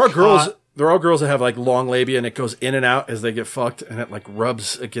There are girls that have like long labia and it goes in and out as they get fucked, and it like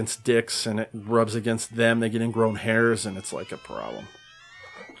rubs against dicks and it rubs against them. They get ingrown hairs and it's like a problem.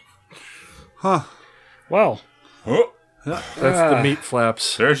 Huh. Well, that's the meat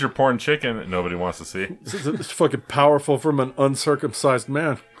flaps. There's your porn chicken that nobody wants to see. It's fucking powerful from an uncircumcised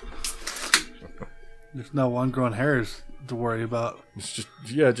man. There's no ingrown hairs to worry about. It's just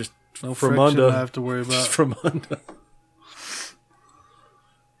No from friction under. I have to worry about. Just from under.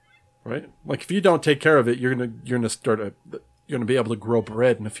 Right? Like if you don't take care of it, you're gonna be able to grow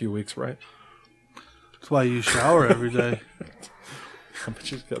bread in a few weeks, right? That's why you shower every day. I'm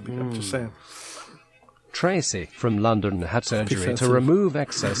just saying. Tracy from London had surgery to Defensive. remove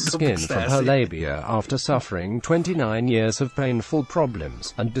excess skin from her labia after suffering 29 years of painful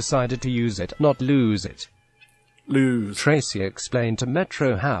problems and decided to use it, not lose it. Tracy explained to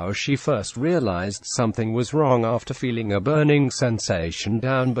Metro how she first realized something was wrong after feeling a burning sensation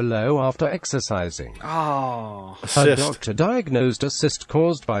down below after exercising. Oh. Her doctor diagnosed a cyst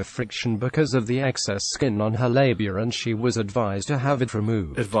caused by friction because of the excess skin on her labia, and she was advised to have it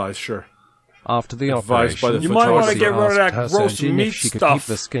removed. Advised, sure. After the Advised by operation, the You might want to Tracy get rid of asked that her gross surgeon meat if she could stuff. keep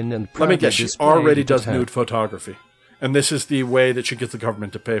the skin and Let me proudly guess, she displayed already it does at home. nude photography. And this is the way that she gets the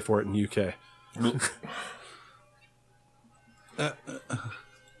government to pay for it in the UK. This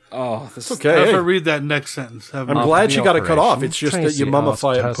It's okay. If I Hey, read that next sentence. I'm After glad the she got it cut off. operation, It's just that Tracy you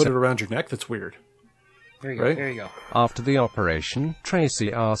mummify asked it her and put it around your neck that's weird. There you go. Right? There you go. After the operation,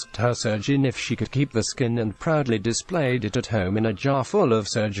 Tracy asked her surgeon if she could keep the skin and proudly displayed it at home in a jar full of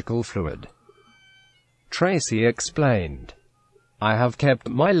surgical fluid. Tracy explained, "I have kept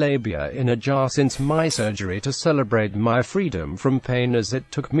my labia in a jar since my surgery to celebrate my freedom from pain, as it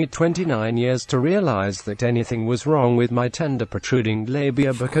took me 29 years to realize that anything was wrong with my tender protruding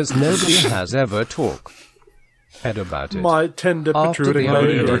labia because nobody has ever talked about it. My tender After the protruding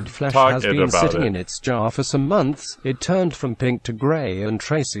labia. unneeded flesh Talk has it been about sitting it. in its jar for some months, it turned from pink to grey, and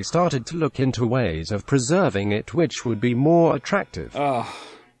Tracy started to look into ways of preserving it which would be more attractive.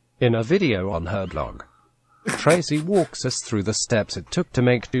 In a video on her blog, Tracy walks us through the steps it took to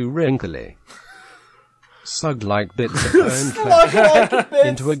make too wrinkly, sug-like bits of bone flesh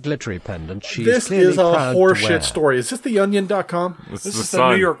into a glittery pendant she's This clearly is a proud to wear. horseshit story. Is this the Onion.com? This This is is the the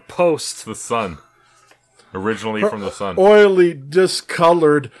Sun. New York Post. It's the Sun. Originally from the Sun. Oily,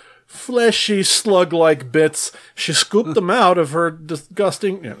 discolored, fleshy, slug-like bits. She scooped them out of her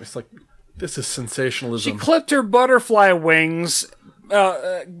disgusting... Yeah, it's like, this is She sensationalism. clipped her butterfly wings,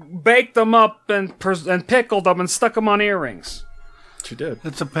 baked them up, and pickled them and stuck them on earrings. She did.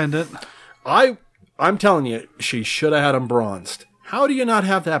 It's a pendant. I'm telling you, she should have had them bronzed. How do you not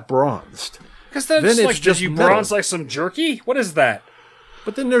have that bronzed? Because that's Then it's like, just did you metal. bronze like some jerky? What is that?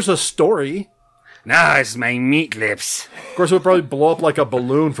 But then there's a story. Nah, it's my meat lips. Of course, it would probably blow up like a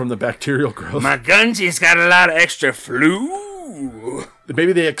balloon from the bacterial growth. My gunsy's got a lot of extra flu.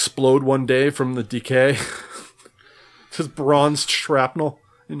 Maybe they explode one day from the decay. Just bronzed shrapnel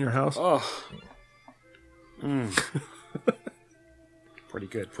in your house. Pretty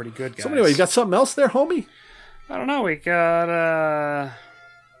good, guys. So anyway, you got something else there, homie? I don't know, we got, A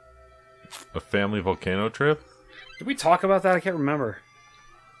family volcano trip? did we talk about that? I can't remember.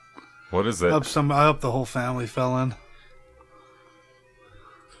 What is it? I hope the whole family fell in.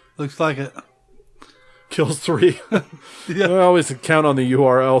 Looks like it. Kills 3. I always count on the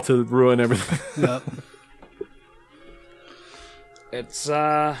URL to ruin everything. Yep. It's,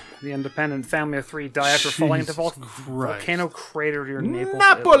 the independent family of 3 die after falling into volcano crater near Naples, Italy.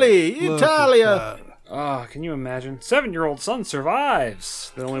 Napoli, Look at Italia. Oh, can you imagine? 7-year-old son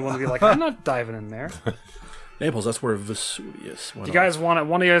survives. The only one to be like, I'm not diving in there. Naples, that's where Vesuvius went Do you guys want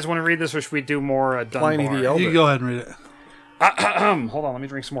one of you guys want to read this, or should we do more Pliny Dunbar? the Elder. You go ahead and read it. Hold on, let me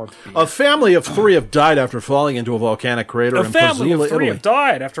drink some more beer. A family of 3 have died after falling into a volcanic crater A in family of Puglia, 3 Italy. have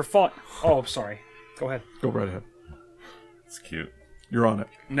died after falling. Oh, sorry. Go ahead. Go right ahead. It's cute. You're on it.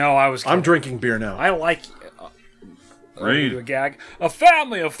 No, I was. I'm kidding. drinking beer now. I like. Read. Do a gag. A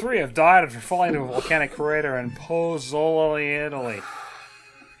family of 3 have died after falling into a volcanic crater in Pozzuoli, Italy.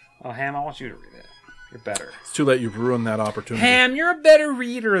 Oh, Ham, I want you to read it. You're better. It's too late. You've ruined that opportunity. Ham, you're a better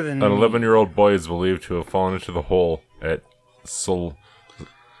reader than An me. 11-year-old boy is believed to have fallen into the hole at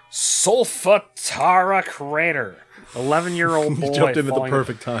Solfatara crater. 11-year-old boy. Jumped in at the falling-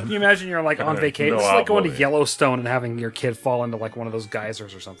 perfect time. Can you imagine you're like on vacation? No It's like going to outlook. Yellowstone and having your kid fall into like one of those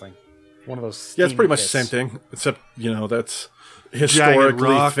geysers or something. One of those. Yeah, it's pretty much pits. the same thing, except, that's historically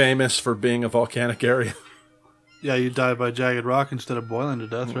rock. famous for being a volcanic area. Yeah, you die by jagged rock instead of boiling to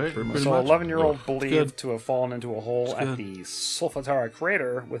death, right? Pretty So, much. 11-year-old good. believed to have fallen into a hole at good. the Solfatara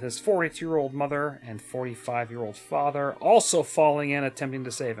crater with his 42-year-old mother and 45-year-old father also falling in, attempting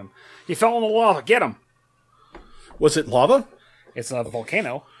to save him. He fell in the lava. Get him! Was it lava? It's a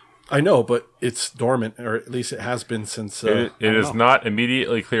volcano. I know, but it's dormant, or at least it has been since... It is not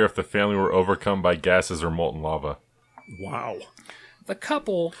immediately clear if the family were overcome by gases or molten lava. Wow. The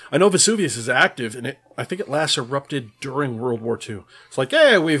couple. I know Vesuvius is active, and I think it last erupted during World War II. It's like,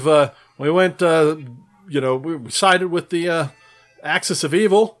 hey, we went, we sided with the axis of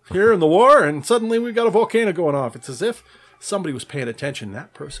evil here in the war, and suddenly we've got a volcano going off. It's as if somebody was paying attention.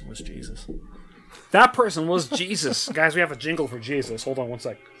 That person was Jesus. That person was Jesus. Guys, we have a jingle for Jesus. Hold on one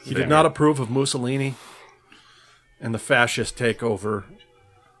sec. He did not approve of Mussolini and the fascist takeover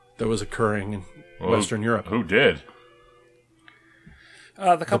that was occurring in Western Europe. Who did?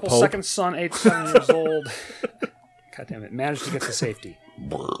 The couple's Pope? second son, aged 7 years old, God damn it, managed to get to safety.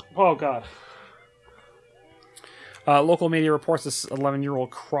 Oh, God. Local media reports this 11-year-old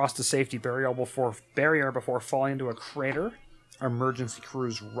crossed a safety barrier before falling into a crater. Emergency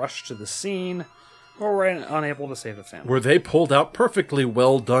crews rushed to the scene, but were unable to save the family. Where they pulled out perfectly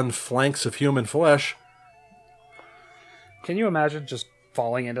well done flanks of human flesh. Can you imagine just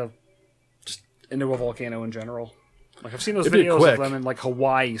falling into a volcano in general? Like, I've seen those It'd be videos quick. of them in, like,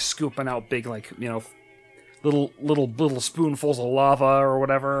 Hawaii scooping out big, like, little spoonfuls of lava or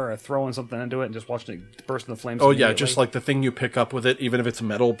whatever, or throwing something into it and just watching it burst into flames. Oh, yeah, immediately. just like the thing you pick up with it, even if it's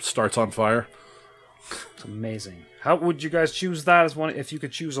metal, starts on fire. It's amazing. How would you guys choose that as one? If you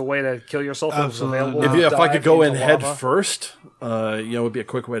could choose a way to kill yourself, if it was Absolutely. available. If I could dive go in into head lava? first, it would be a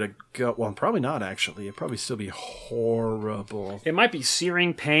quick way to go. Well, probably not, actually. It'd probably still be horrible. It might be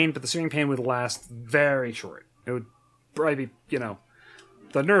searing pain, but the searing pain would last very short. It would probably be, the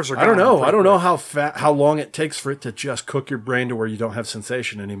nerves are. I don't know. gone I don't know pretty how long it takes for it to just cook your brain to where you don't have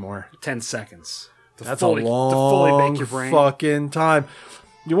sensation anymore. quick. 10 seconds. To That's fully, a to fully long bake your brain. fucking time.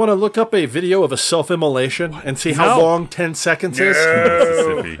 You want to look up a video of a self-immolation and see how No. long 10 seconds is?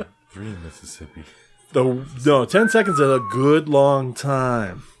 Mississippi. 3 in Mississippi. 10 seconds is a good long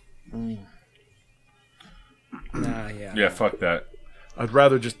time. Yeah. Yeah, fuck that. I'd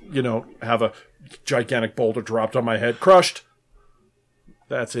rather just, have a gigantic boulder dropped on my head. Crushed.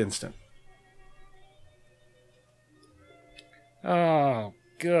 That's instant. Oh,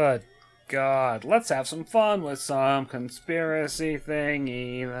 good God. Let's have some fun with some conspiracy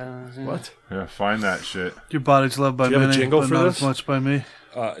thingy. What? Yeah, find that shit. Your body's loved by Do you have a many, jingle but for not this? as much by me.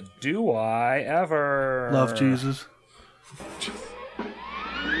 Do I ever? Love Jesus.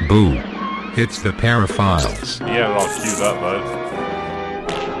 Boo. It's the Paraphiles. You had it all queued up, bud.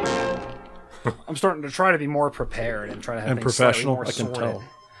 I'm starting to try to be more prepared and try to have And things slightly professional, more I can sorted. tell.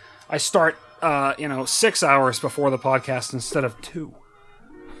 I start, 6 hours before the podcast instead of 2.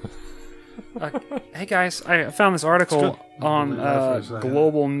 Hey guys, I found this article on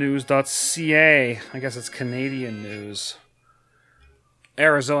globalnews.ca. I guess it's Canadian news.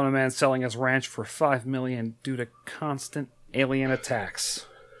 Arizona man selling his ranch for $5 million due to constant alien attacks.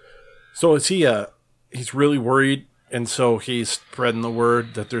 So is he, he's really worried, and so he's spreading the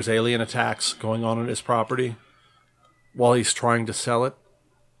word that there's alien attacks going on his property while he's trying to sell it?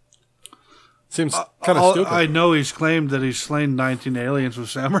 Seems kind of stupid. I know he's claimed that he's slain 19 aliens with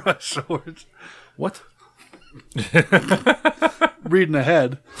samurai swords. What? Reading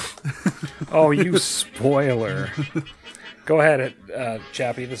ahead. Oh, you spoiler. Go ahead,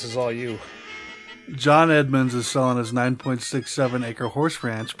 Chappie. This is all you. John Edmonds is selling his 9.67 acre horse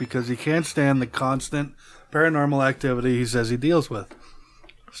ranch because he can't stand the constant paranormal activity he says he deals with.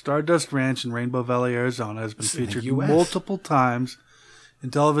 Stardust Ranch in Rainbow Valley, Arizona has been in the featured US. multiple times in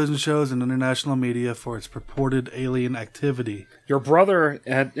television shows and international media for its purported alien activity. Your brother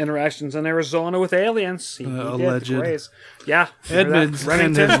had interactions in Arizona with aliens. He did, alleged. the Grays. Yeah. remember Edmonds that?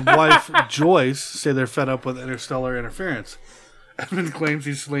 and Remington? his wife Joyce say they're fed up with interstellar interference. Edmonds claims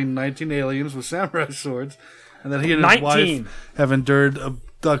he's slain 19 aliens with samurai swords and that he and his 19. wife have endured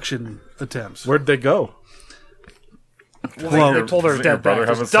abduction attempts. Where'd they go? Well, they pulled her Doesn't your dead brother back.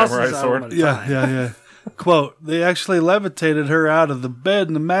 have a There's samurai dozens of sword? them at a Yeah, time. yeah. Quote, they actually levitated her out of the bed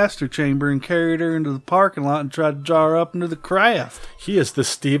in the master chamber and carried her into the parking lot and tried to draw her up into the craft. He is the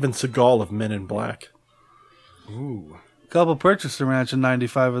Steven Seagal of Men in Black. Couple purchased the ranch in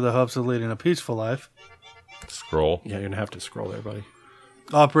 95 with the hopes of leading a peaceful life, Scroll. Yeah, you're going to have to scroll there, buddy.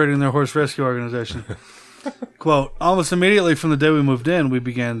 operating their horse rescue organization. Quote, almost immediately from the day we moved in, we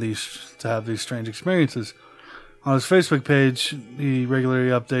began to have these strange experiences. On his Facebook page, he regularly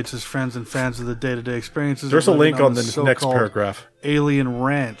updates his friends and fans of the day-to-day experiences. There's a of link living on the next so-called paragraph. Alien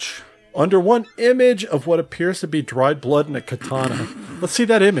Ranch. Under one image of what appears to be dried blood and a katana. Let's see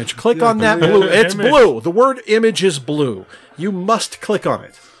that image. Click on that blue. It's Image. blue. The word image is blue. You must click on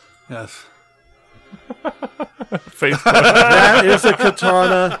it. Yes. Facebook. That is a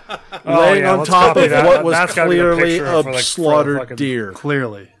katana laying yeah, on let's top copy of that. what was That's gotta be a clearly picture a for, like, for slaughtered fucking- deer.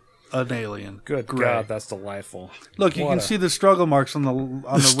 Clearly, an alien. Good Gray. God, that's delightful. Look, you What can a- see the struggle marks on the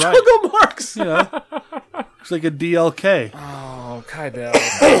right. Struggle marks. Yeah. Looks like a DLK. Oh, Kydell,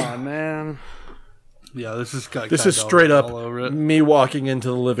 come on, man. Yeah, this is got This is Kydell straight up all over it. me walking into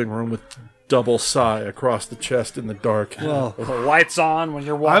the living room with double sigh across the chest in the dark. Well, With the lights on when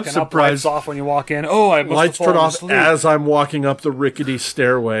you're walking up, surprised- lights off when you walk in. Oh, I must Lights have turn fallen off asleep. as I'm walking up the rickety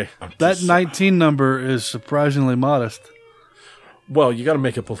stairway. that 19 number is surprisingly modest. Well, you got to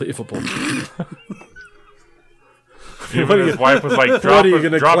make it believable. Even his wife was like, What drop, are you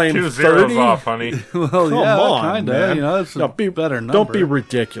gonna drop claim, 2 zeros 30? off, honey. Well, Come yeah, on, kind of. man. You know, it's a No, better number. Don't be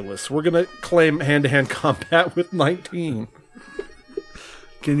ridiculous. We're going to claim hand-to-hand combat with 19.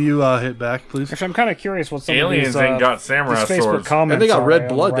 Can you hit back, please? Actually, I'm kind of curious what some Aliens of these, ain't got samurai these Facebook swords. comments And they got are red on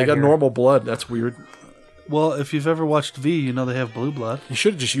the blood. They right got here. normal blood. That's weird. Well, if you've ever watched V, you know they have blue blood. You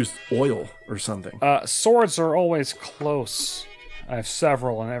should have just used oil or something. Swords are always close. I have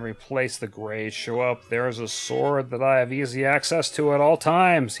several in every place the Greys show up. There is a sword that I have easy access to at all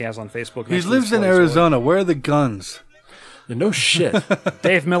times. He has on Facebook. He next to lives his in display Arizona. Where are the guns? Yeah, no shit. sword.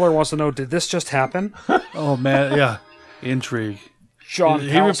 Dave Miller wants to know, did this just happen? Oh, man. Yeah. Intrigue. John He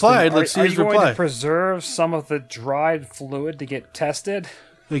Palston, replied. Let's see are his you going reply. to preserve some of the dried fluid to get tested?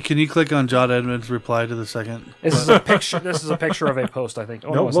 Hey, can you click on John Edmonds' reply to the second? This is a picture. This is a picture of a post, I think.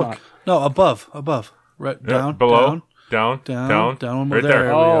 Oh, no, it's look. not. No, above. Right, Yeah, down, below, down, down, one more. right There,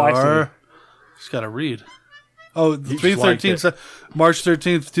 there. Oh, we I see. are. Just got to read. Oh, just 3/13, liked March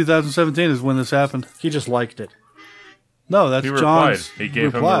 13th, 2017 is when this happened. He just liked it. No, that's He replied. John's He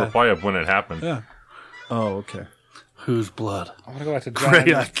gave him the reply of when it happened. Yeah. Oh, okay. Whose blood? I want to go back to John. Great, I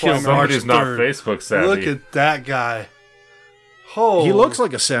Edmonds' killed primary- Somebody's not 3rd. Facebook savvy. Look at that guy. Oh, He looks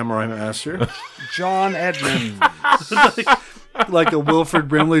like a samurai master. John Edmonds. like a Wilford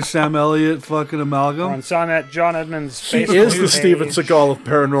Brimley, Sam Elliott fucking amalgam. on John Edmonds' He Facebook is the page. Steven Seagal of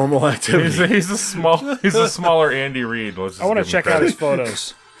paranormal activity. He's a smaller Andy Reid. Let's just I want to give him check out credit. his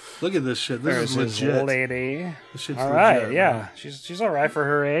photos. Look at this shit. This There's is his legit. lady. This shit's All right, legit, yeah, man. she's all right for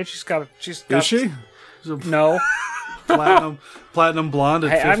her age. She's got. Is she? No, Platinum blonde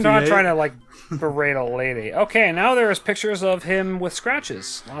at hey, 58. I'm not trying to like berate a lady. Okay, now there's pictures of him with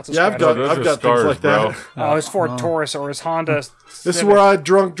scratches. Lots of Yeah, I've scratches. got, Those I've are got scars, things like bro. that. Oh, his Ford Taurus or his Honda. This is where I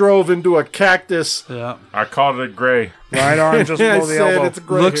drunk drove into a cactus. Yeah. I called it gray. right arm just I below the said elbow. it's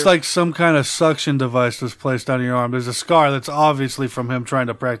great. Looks like some kind of suction device was placed on your arm. There's a scar that's obviously from him trying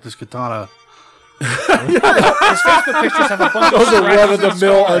to practice katana. His Facebook pictures have a bunch of those are scratches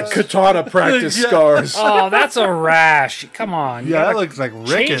run-of-the-mill and scars. katana practice Yeah. scars. Oh, that's a rash. Come on. you Yeah, that gotta looks like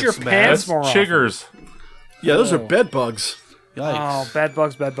rickets, change your man. pants That's more often. chiggers. Yeah, those are bed bugs. Oh, Yikes.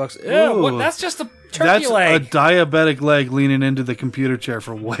 bed bugs. Ew, what, Ooh. that's just a turkey That's leg. a diabetic leg leaning into the computer chair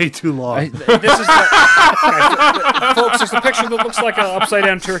for way too long. This is folks. There's a picture that looks like an upside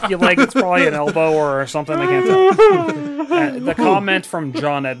down turkey leg. It's probably an elbow or something. I can't tell. The comment from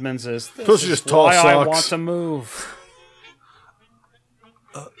John Edmonds is, "This Those are is just tall why I socks. want to move."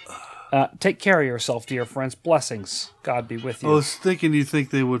 Take care of yourself, dear friends. Blessings. God be with I you. was thinking you think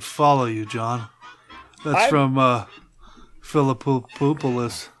they would follow you, John. That's I- from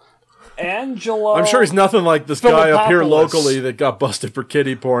Philippopoulos. Angelo. I'm sure he's nothing like this guy up here Philippopoulos. locally that got busted for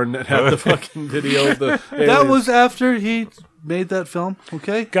kiddie porn that had the fucking video of the That aliens. was after he made that film,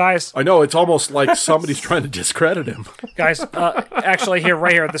 okay? Guys, I know, it's almost like somebody's trying to discredit him. actually,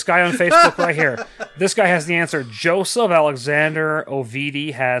 right here, this guy on Facebook right here. This guy has the answer. Joseph Alexander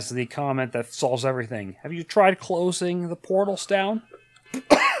Ovidi has the comment that solves everything. Have you tried closing the portals down?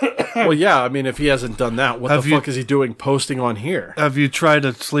 Well, yeah, I mean, if he hasn't done that, what Have the you- fuck is he doing posting on here? Have you tried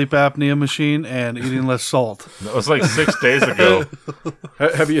a sleep apnea machine and eating less salt? That was like 6 days ago.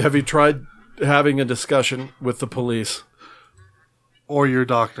 Have you tried having a discussion with the police? Or your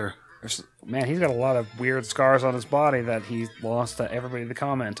doctor? Man, he's got a lot of weird scars on his body that he wants to everybody to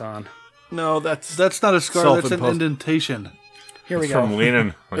comment on. No, that's That's not a scar, that's an Self-imposed. indentation. Here we It's go. from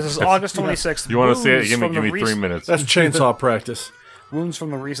leaning. This is August 26th. You want to see it? Wounds Give me from the 3 minutes. that's chainsaw practice. Wounds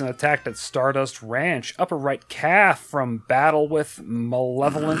from the recent attack at Stardust Ranch. Upper right calf from battle with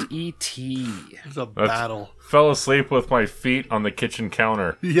malevolent ET. It's a battle. Fell asleep with my feet on the kitchen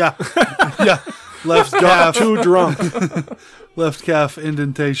counter. Yeah. Yeah. Left calf. Too drunk. Left calf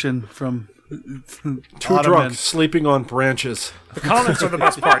indentation from Too Ottoman. drunk, sleeping on branches. The comments are the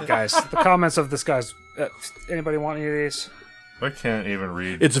best part, guys. The comments of this guy's. Anybody want any of these? I can't even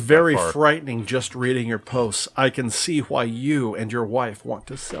read. It's very that far. frightening just reading your posts. I can see why you and your wife want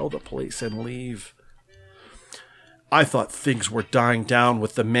to sell the place and leave. I thought things were dying down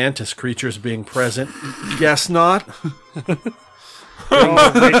with the mantis creatures being present. Guess not.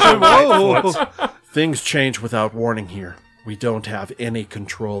 Things change without warning here. We don't have any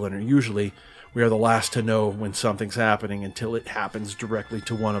control, and usually we are the last to know when something's happening until it happens directly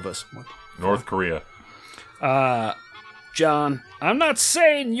to one of us. North Korea. John, I'm not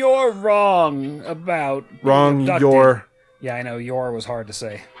saying you're wrong about Wrong, abducting. your... Yeah, I know your was hard to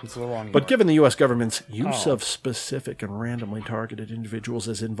say. It's the wrong. But your. given the U.S. government's use of specific and randomly targeted individuals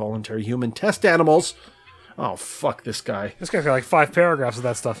as involuntary human test animals... Oh, fuck this guy. This guy's got like 5 paragraphs of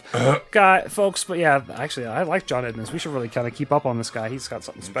that stuff. Guy, folks, but yeah, actually, I like John Edmonds. We should really kind of keep up on this guy. He's got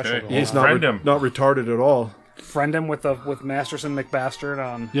something special Okay. going He's on. not, Friend him. not retarded at all. Friend him with Masterson McBastard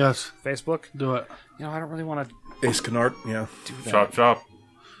on Yes, Facebook. do it. You know, I don't really want to Ace Canard, yeah. do that. Chop, chop.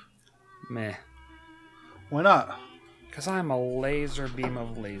 Meh. Why not? Because I'm a laser beam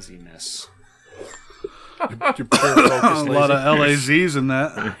of laziness. You're pure focus, A lot of lazy. LAZs in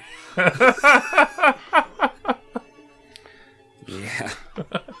that. Yeah.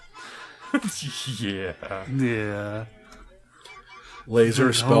 Yeah. Yeah,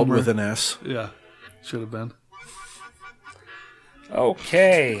 Laser spelled Homer. with an S. yeah. Should have been.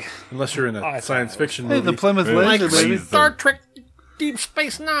 Okay. Unless you're in a I science fiction Hey, movie. the Plymouth Hey, Laser, like baby. Star Trek Deep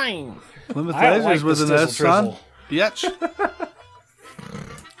Space Nine. Plymouth I don't Lasers like with the an S, Stizzle son. Drizzle. Bitch.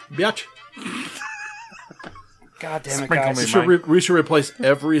 Biatch. God damn it, Sprinkle guys. me, We should, Mike. we should replace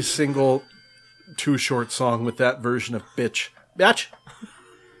every single Too Short song with that version of bitch. Biatch.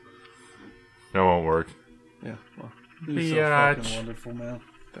 That won't work. Yeah, well, You're so Biatch. fucking wonderful, man.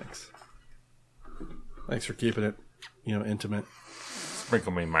 thanks. Thanks for keeping it, intimate.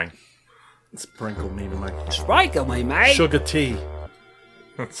 Sprinkle me, Mike. Sprinkle me to my Sprinkle me, mate. sugar tea.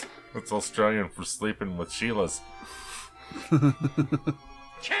 That's Australian for sleeping with Sheila's.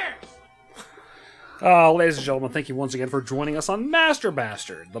 Ladies and gentlemen, thank you once again for joining us on Master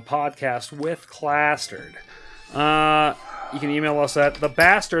Bastard, the podcast with Clastered. You can email us at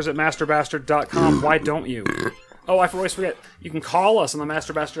thebastards@masterbastard.com. Why don't you? Oh, I always forget. You can call us on the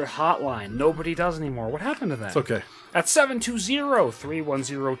Master Bastard hotline. Nobody does anymore. What happened to that? It's okay. At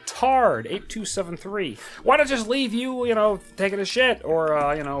 720-310-TARD-8273. Why not just leave you, taking a shit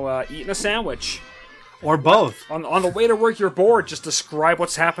or, eating a sandwich? Or both. On the way to work, you're bored. Just describe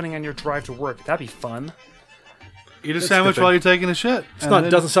what's happening on your drive to work. That'd be fun. Eat a sandwich good. while you're taking a shit. It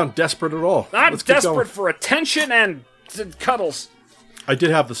doesn't sound desperate at all. I'm Let's keep going. desperate for attention and cuddles. I did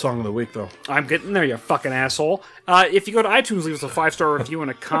have the song of the week, though. I'm getting there, you fucking asshole. If you go to iTunes, leave us a 5-star review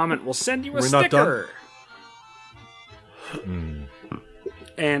and a comment. We'll send you a We're not sticker.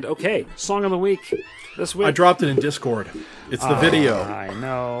 And okay, song of the week this week. I dropped it in Discord. It's the video. I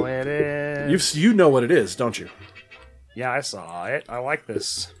know it is. You know what it is, don't you? Yeah, I saw it. I like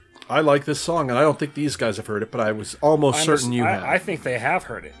this. I like this song, and I don't think these guys have heard it, but I was almost certain you have. I think they have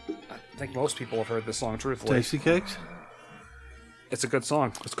heard it. I think most people have heard this song, truthfully. Tasty cakes? It's a good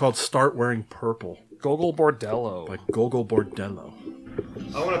song. It's called Start Wearing Purple Gogol Bordello. by Gogol Bordello.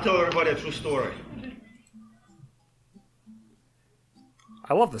 I want to tell everybody a true story.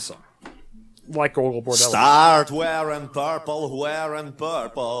 I love this song. Like Gogol Bordello. Start wearing purple, wearing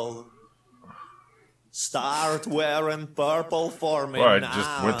purple. Start wearing purple for me Well, I now.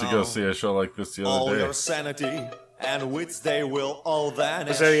 just went to go see a show like this the All other your day. sanity and wits, they will all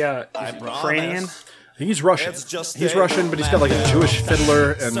vanish. Is there I Ukrainian? promise. He's Russian. It's just He's a Russian, but he's got like a Jewish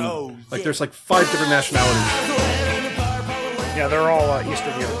fiddler, and So, there's like 5 different nationalities. Yeah, they're all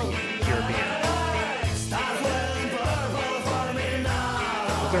Eastern European.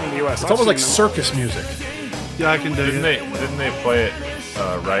 They're in the U.S. It's almost like circus music. Yeah, I can dig it. Didn't they play it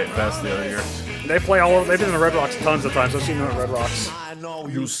Riot Fest the other year? They play all over. They've been in the Red Rocks tons of times. I've seen them at Red Rocks. I know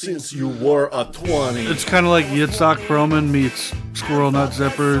You since you were a 20. It's kind of like Yitzhak Perlman meets Squirrel Nut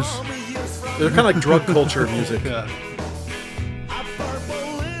Zippers. They're kind of like drug culture music. Yeah.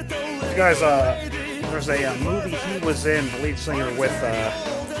 You guys, there's a movie he was in, the lead singer with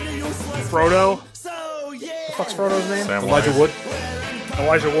Frodo. The fuck's Frodo's name? Sam Elijah Wise. Wood.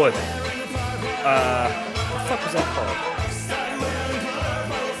 Elijah Wood. What the fuck was that called?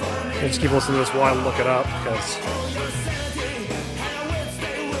 I'll just keep listening to this while I look it up because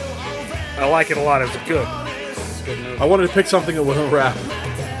I like it a lot. It's good. It's a good movie. I wanted to pick something that wasn't rap.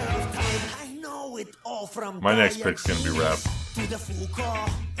 I know it all from My next pick's gonna be rap.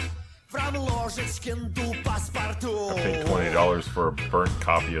 I paid $20 for a burnt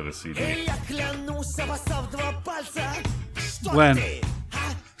copy of the CD. When?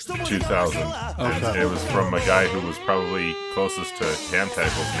 2000. And it was from a guy who was probably closest to Ham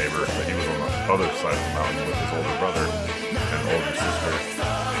Tackle's neighbor, but he was on the other side of the mountain with his older brother and older sister.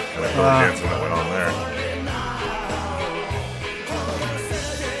 And the belly dancing that went on there.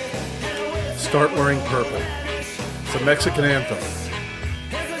 Start Wearing Purple. It's a Mexican anthem.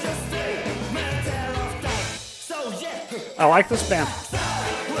 I like this band.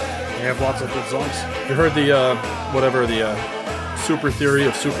 They have lots of good songs. You heard the, the super theory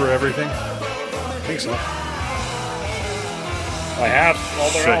of super everything? I think so. I have all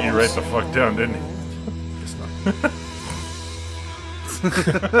their Shut you albums. right the fuck down, didn't he?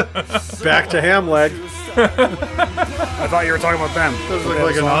 Back to Hamleg. I thought you were talking about them. Does look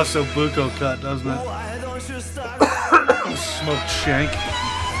like an Osso Bucco cut, doesn't it? Smoked shank.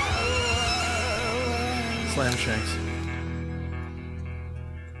 Slam Shanks.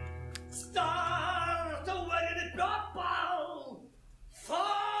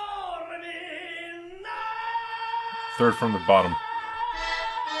 Third from the bottom.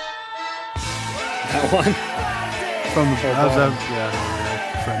 That one? From the how's that?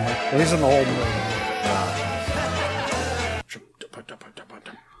 Yeah, friendly. Well, he's in the whole movie.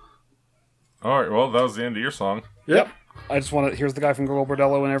 Alright, well, that was the end of your song. Yep. I just want to. Here's the guy from Girl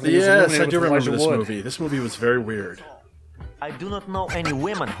Bordello and everything. Yes, I do remember Elijah this Wood. movie. This movie was very weird. I do not know any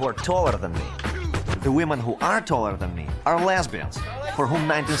women who are taller than me. The women who are taller than me are lesbians, for whom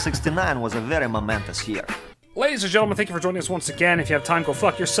 1969 was a very momentous year. Ladies and gentlemen, thank you for joining us once again. If you have time, go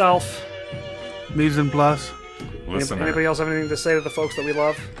fuck yourself. Mise en place. Listener. Anybody else have anything to say to the folks that we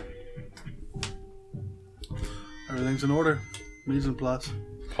love? Everything's in order. Mise en place.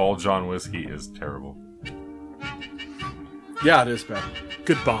 Paul John Whiskey is terrible. Yeah, it is bad.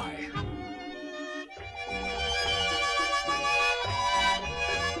 Goodbye.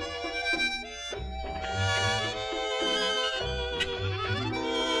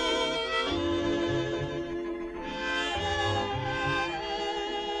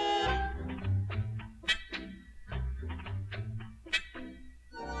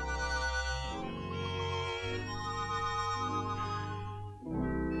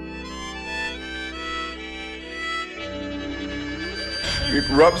 It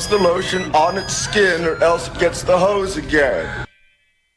rubs the lotion on its skin or else it gets the hose again.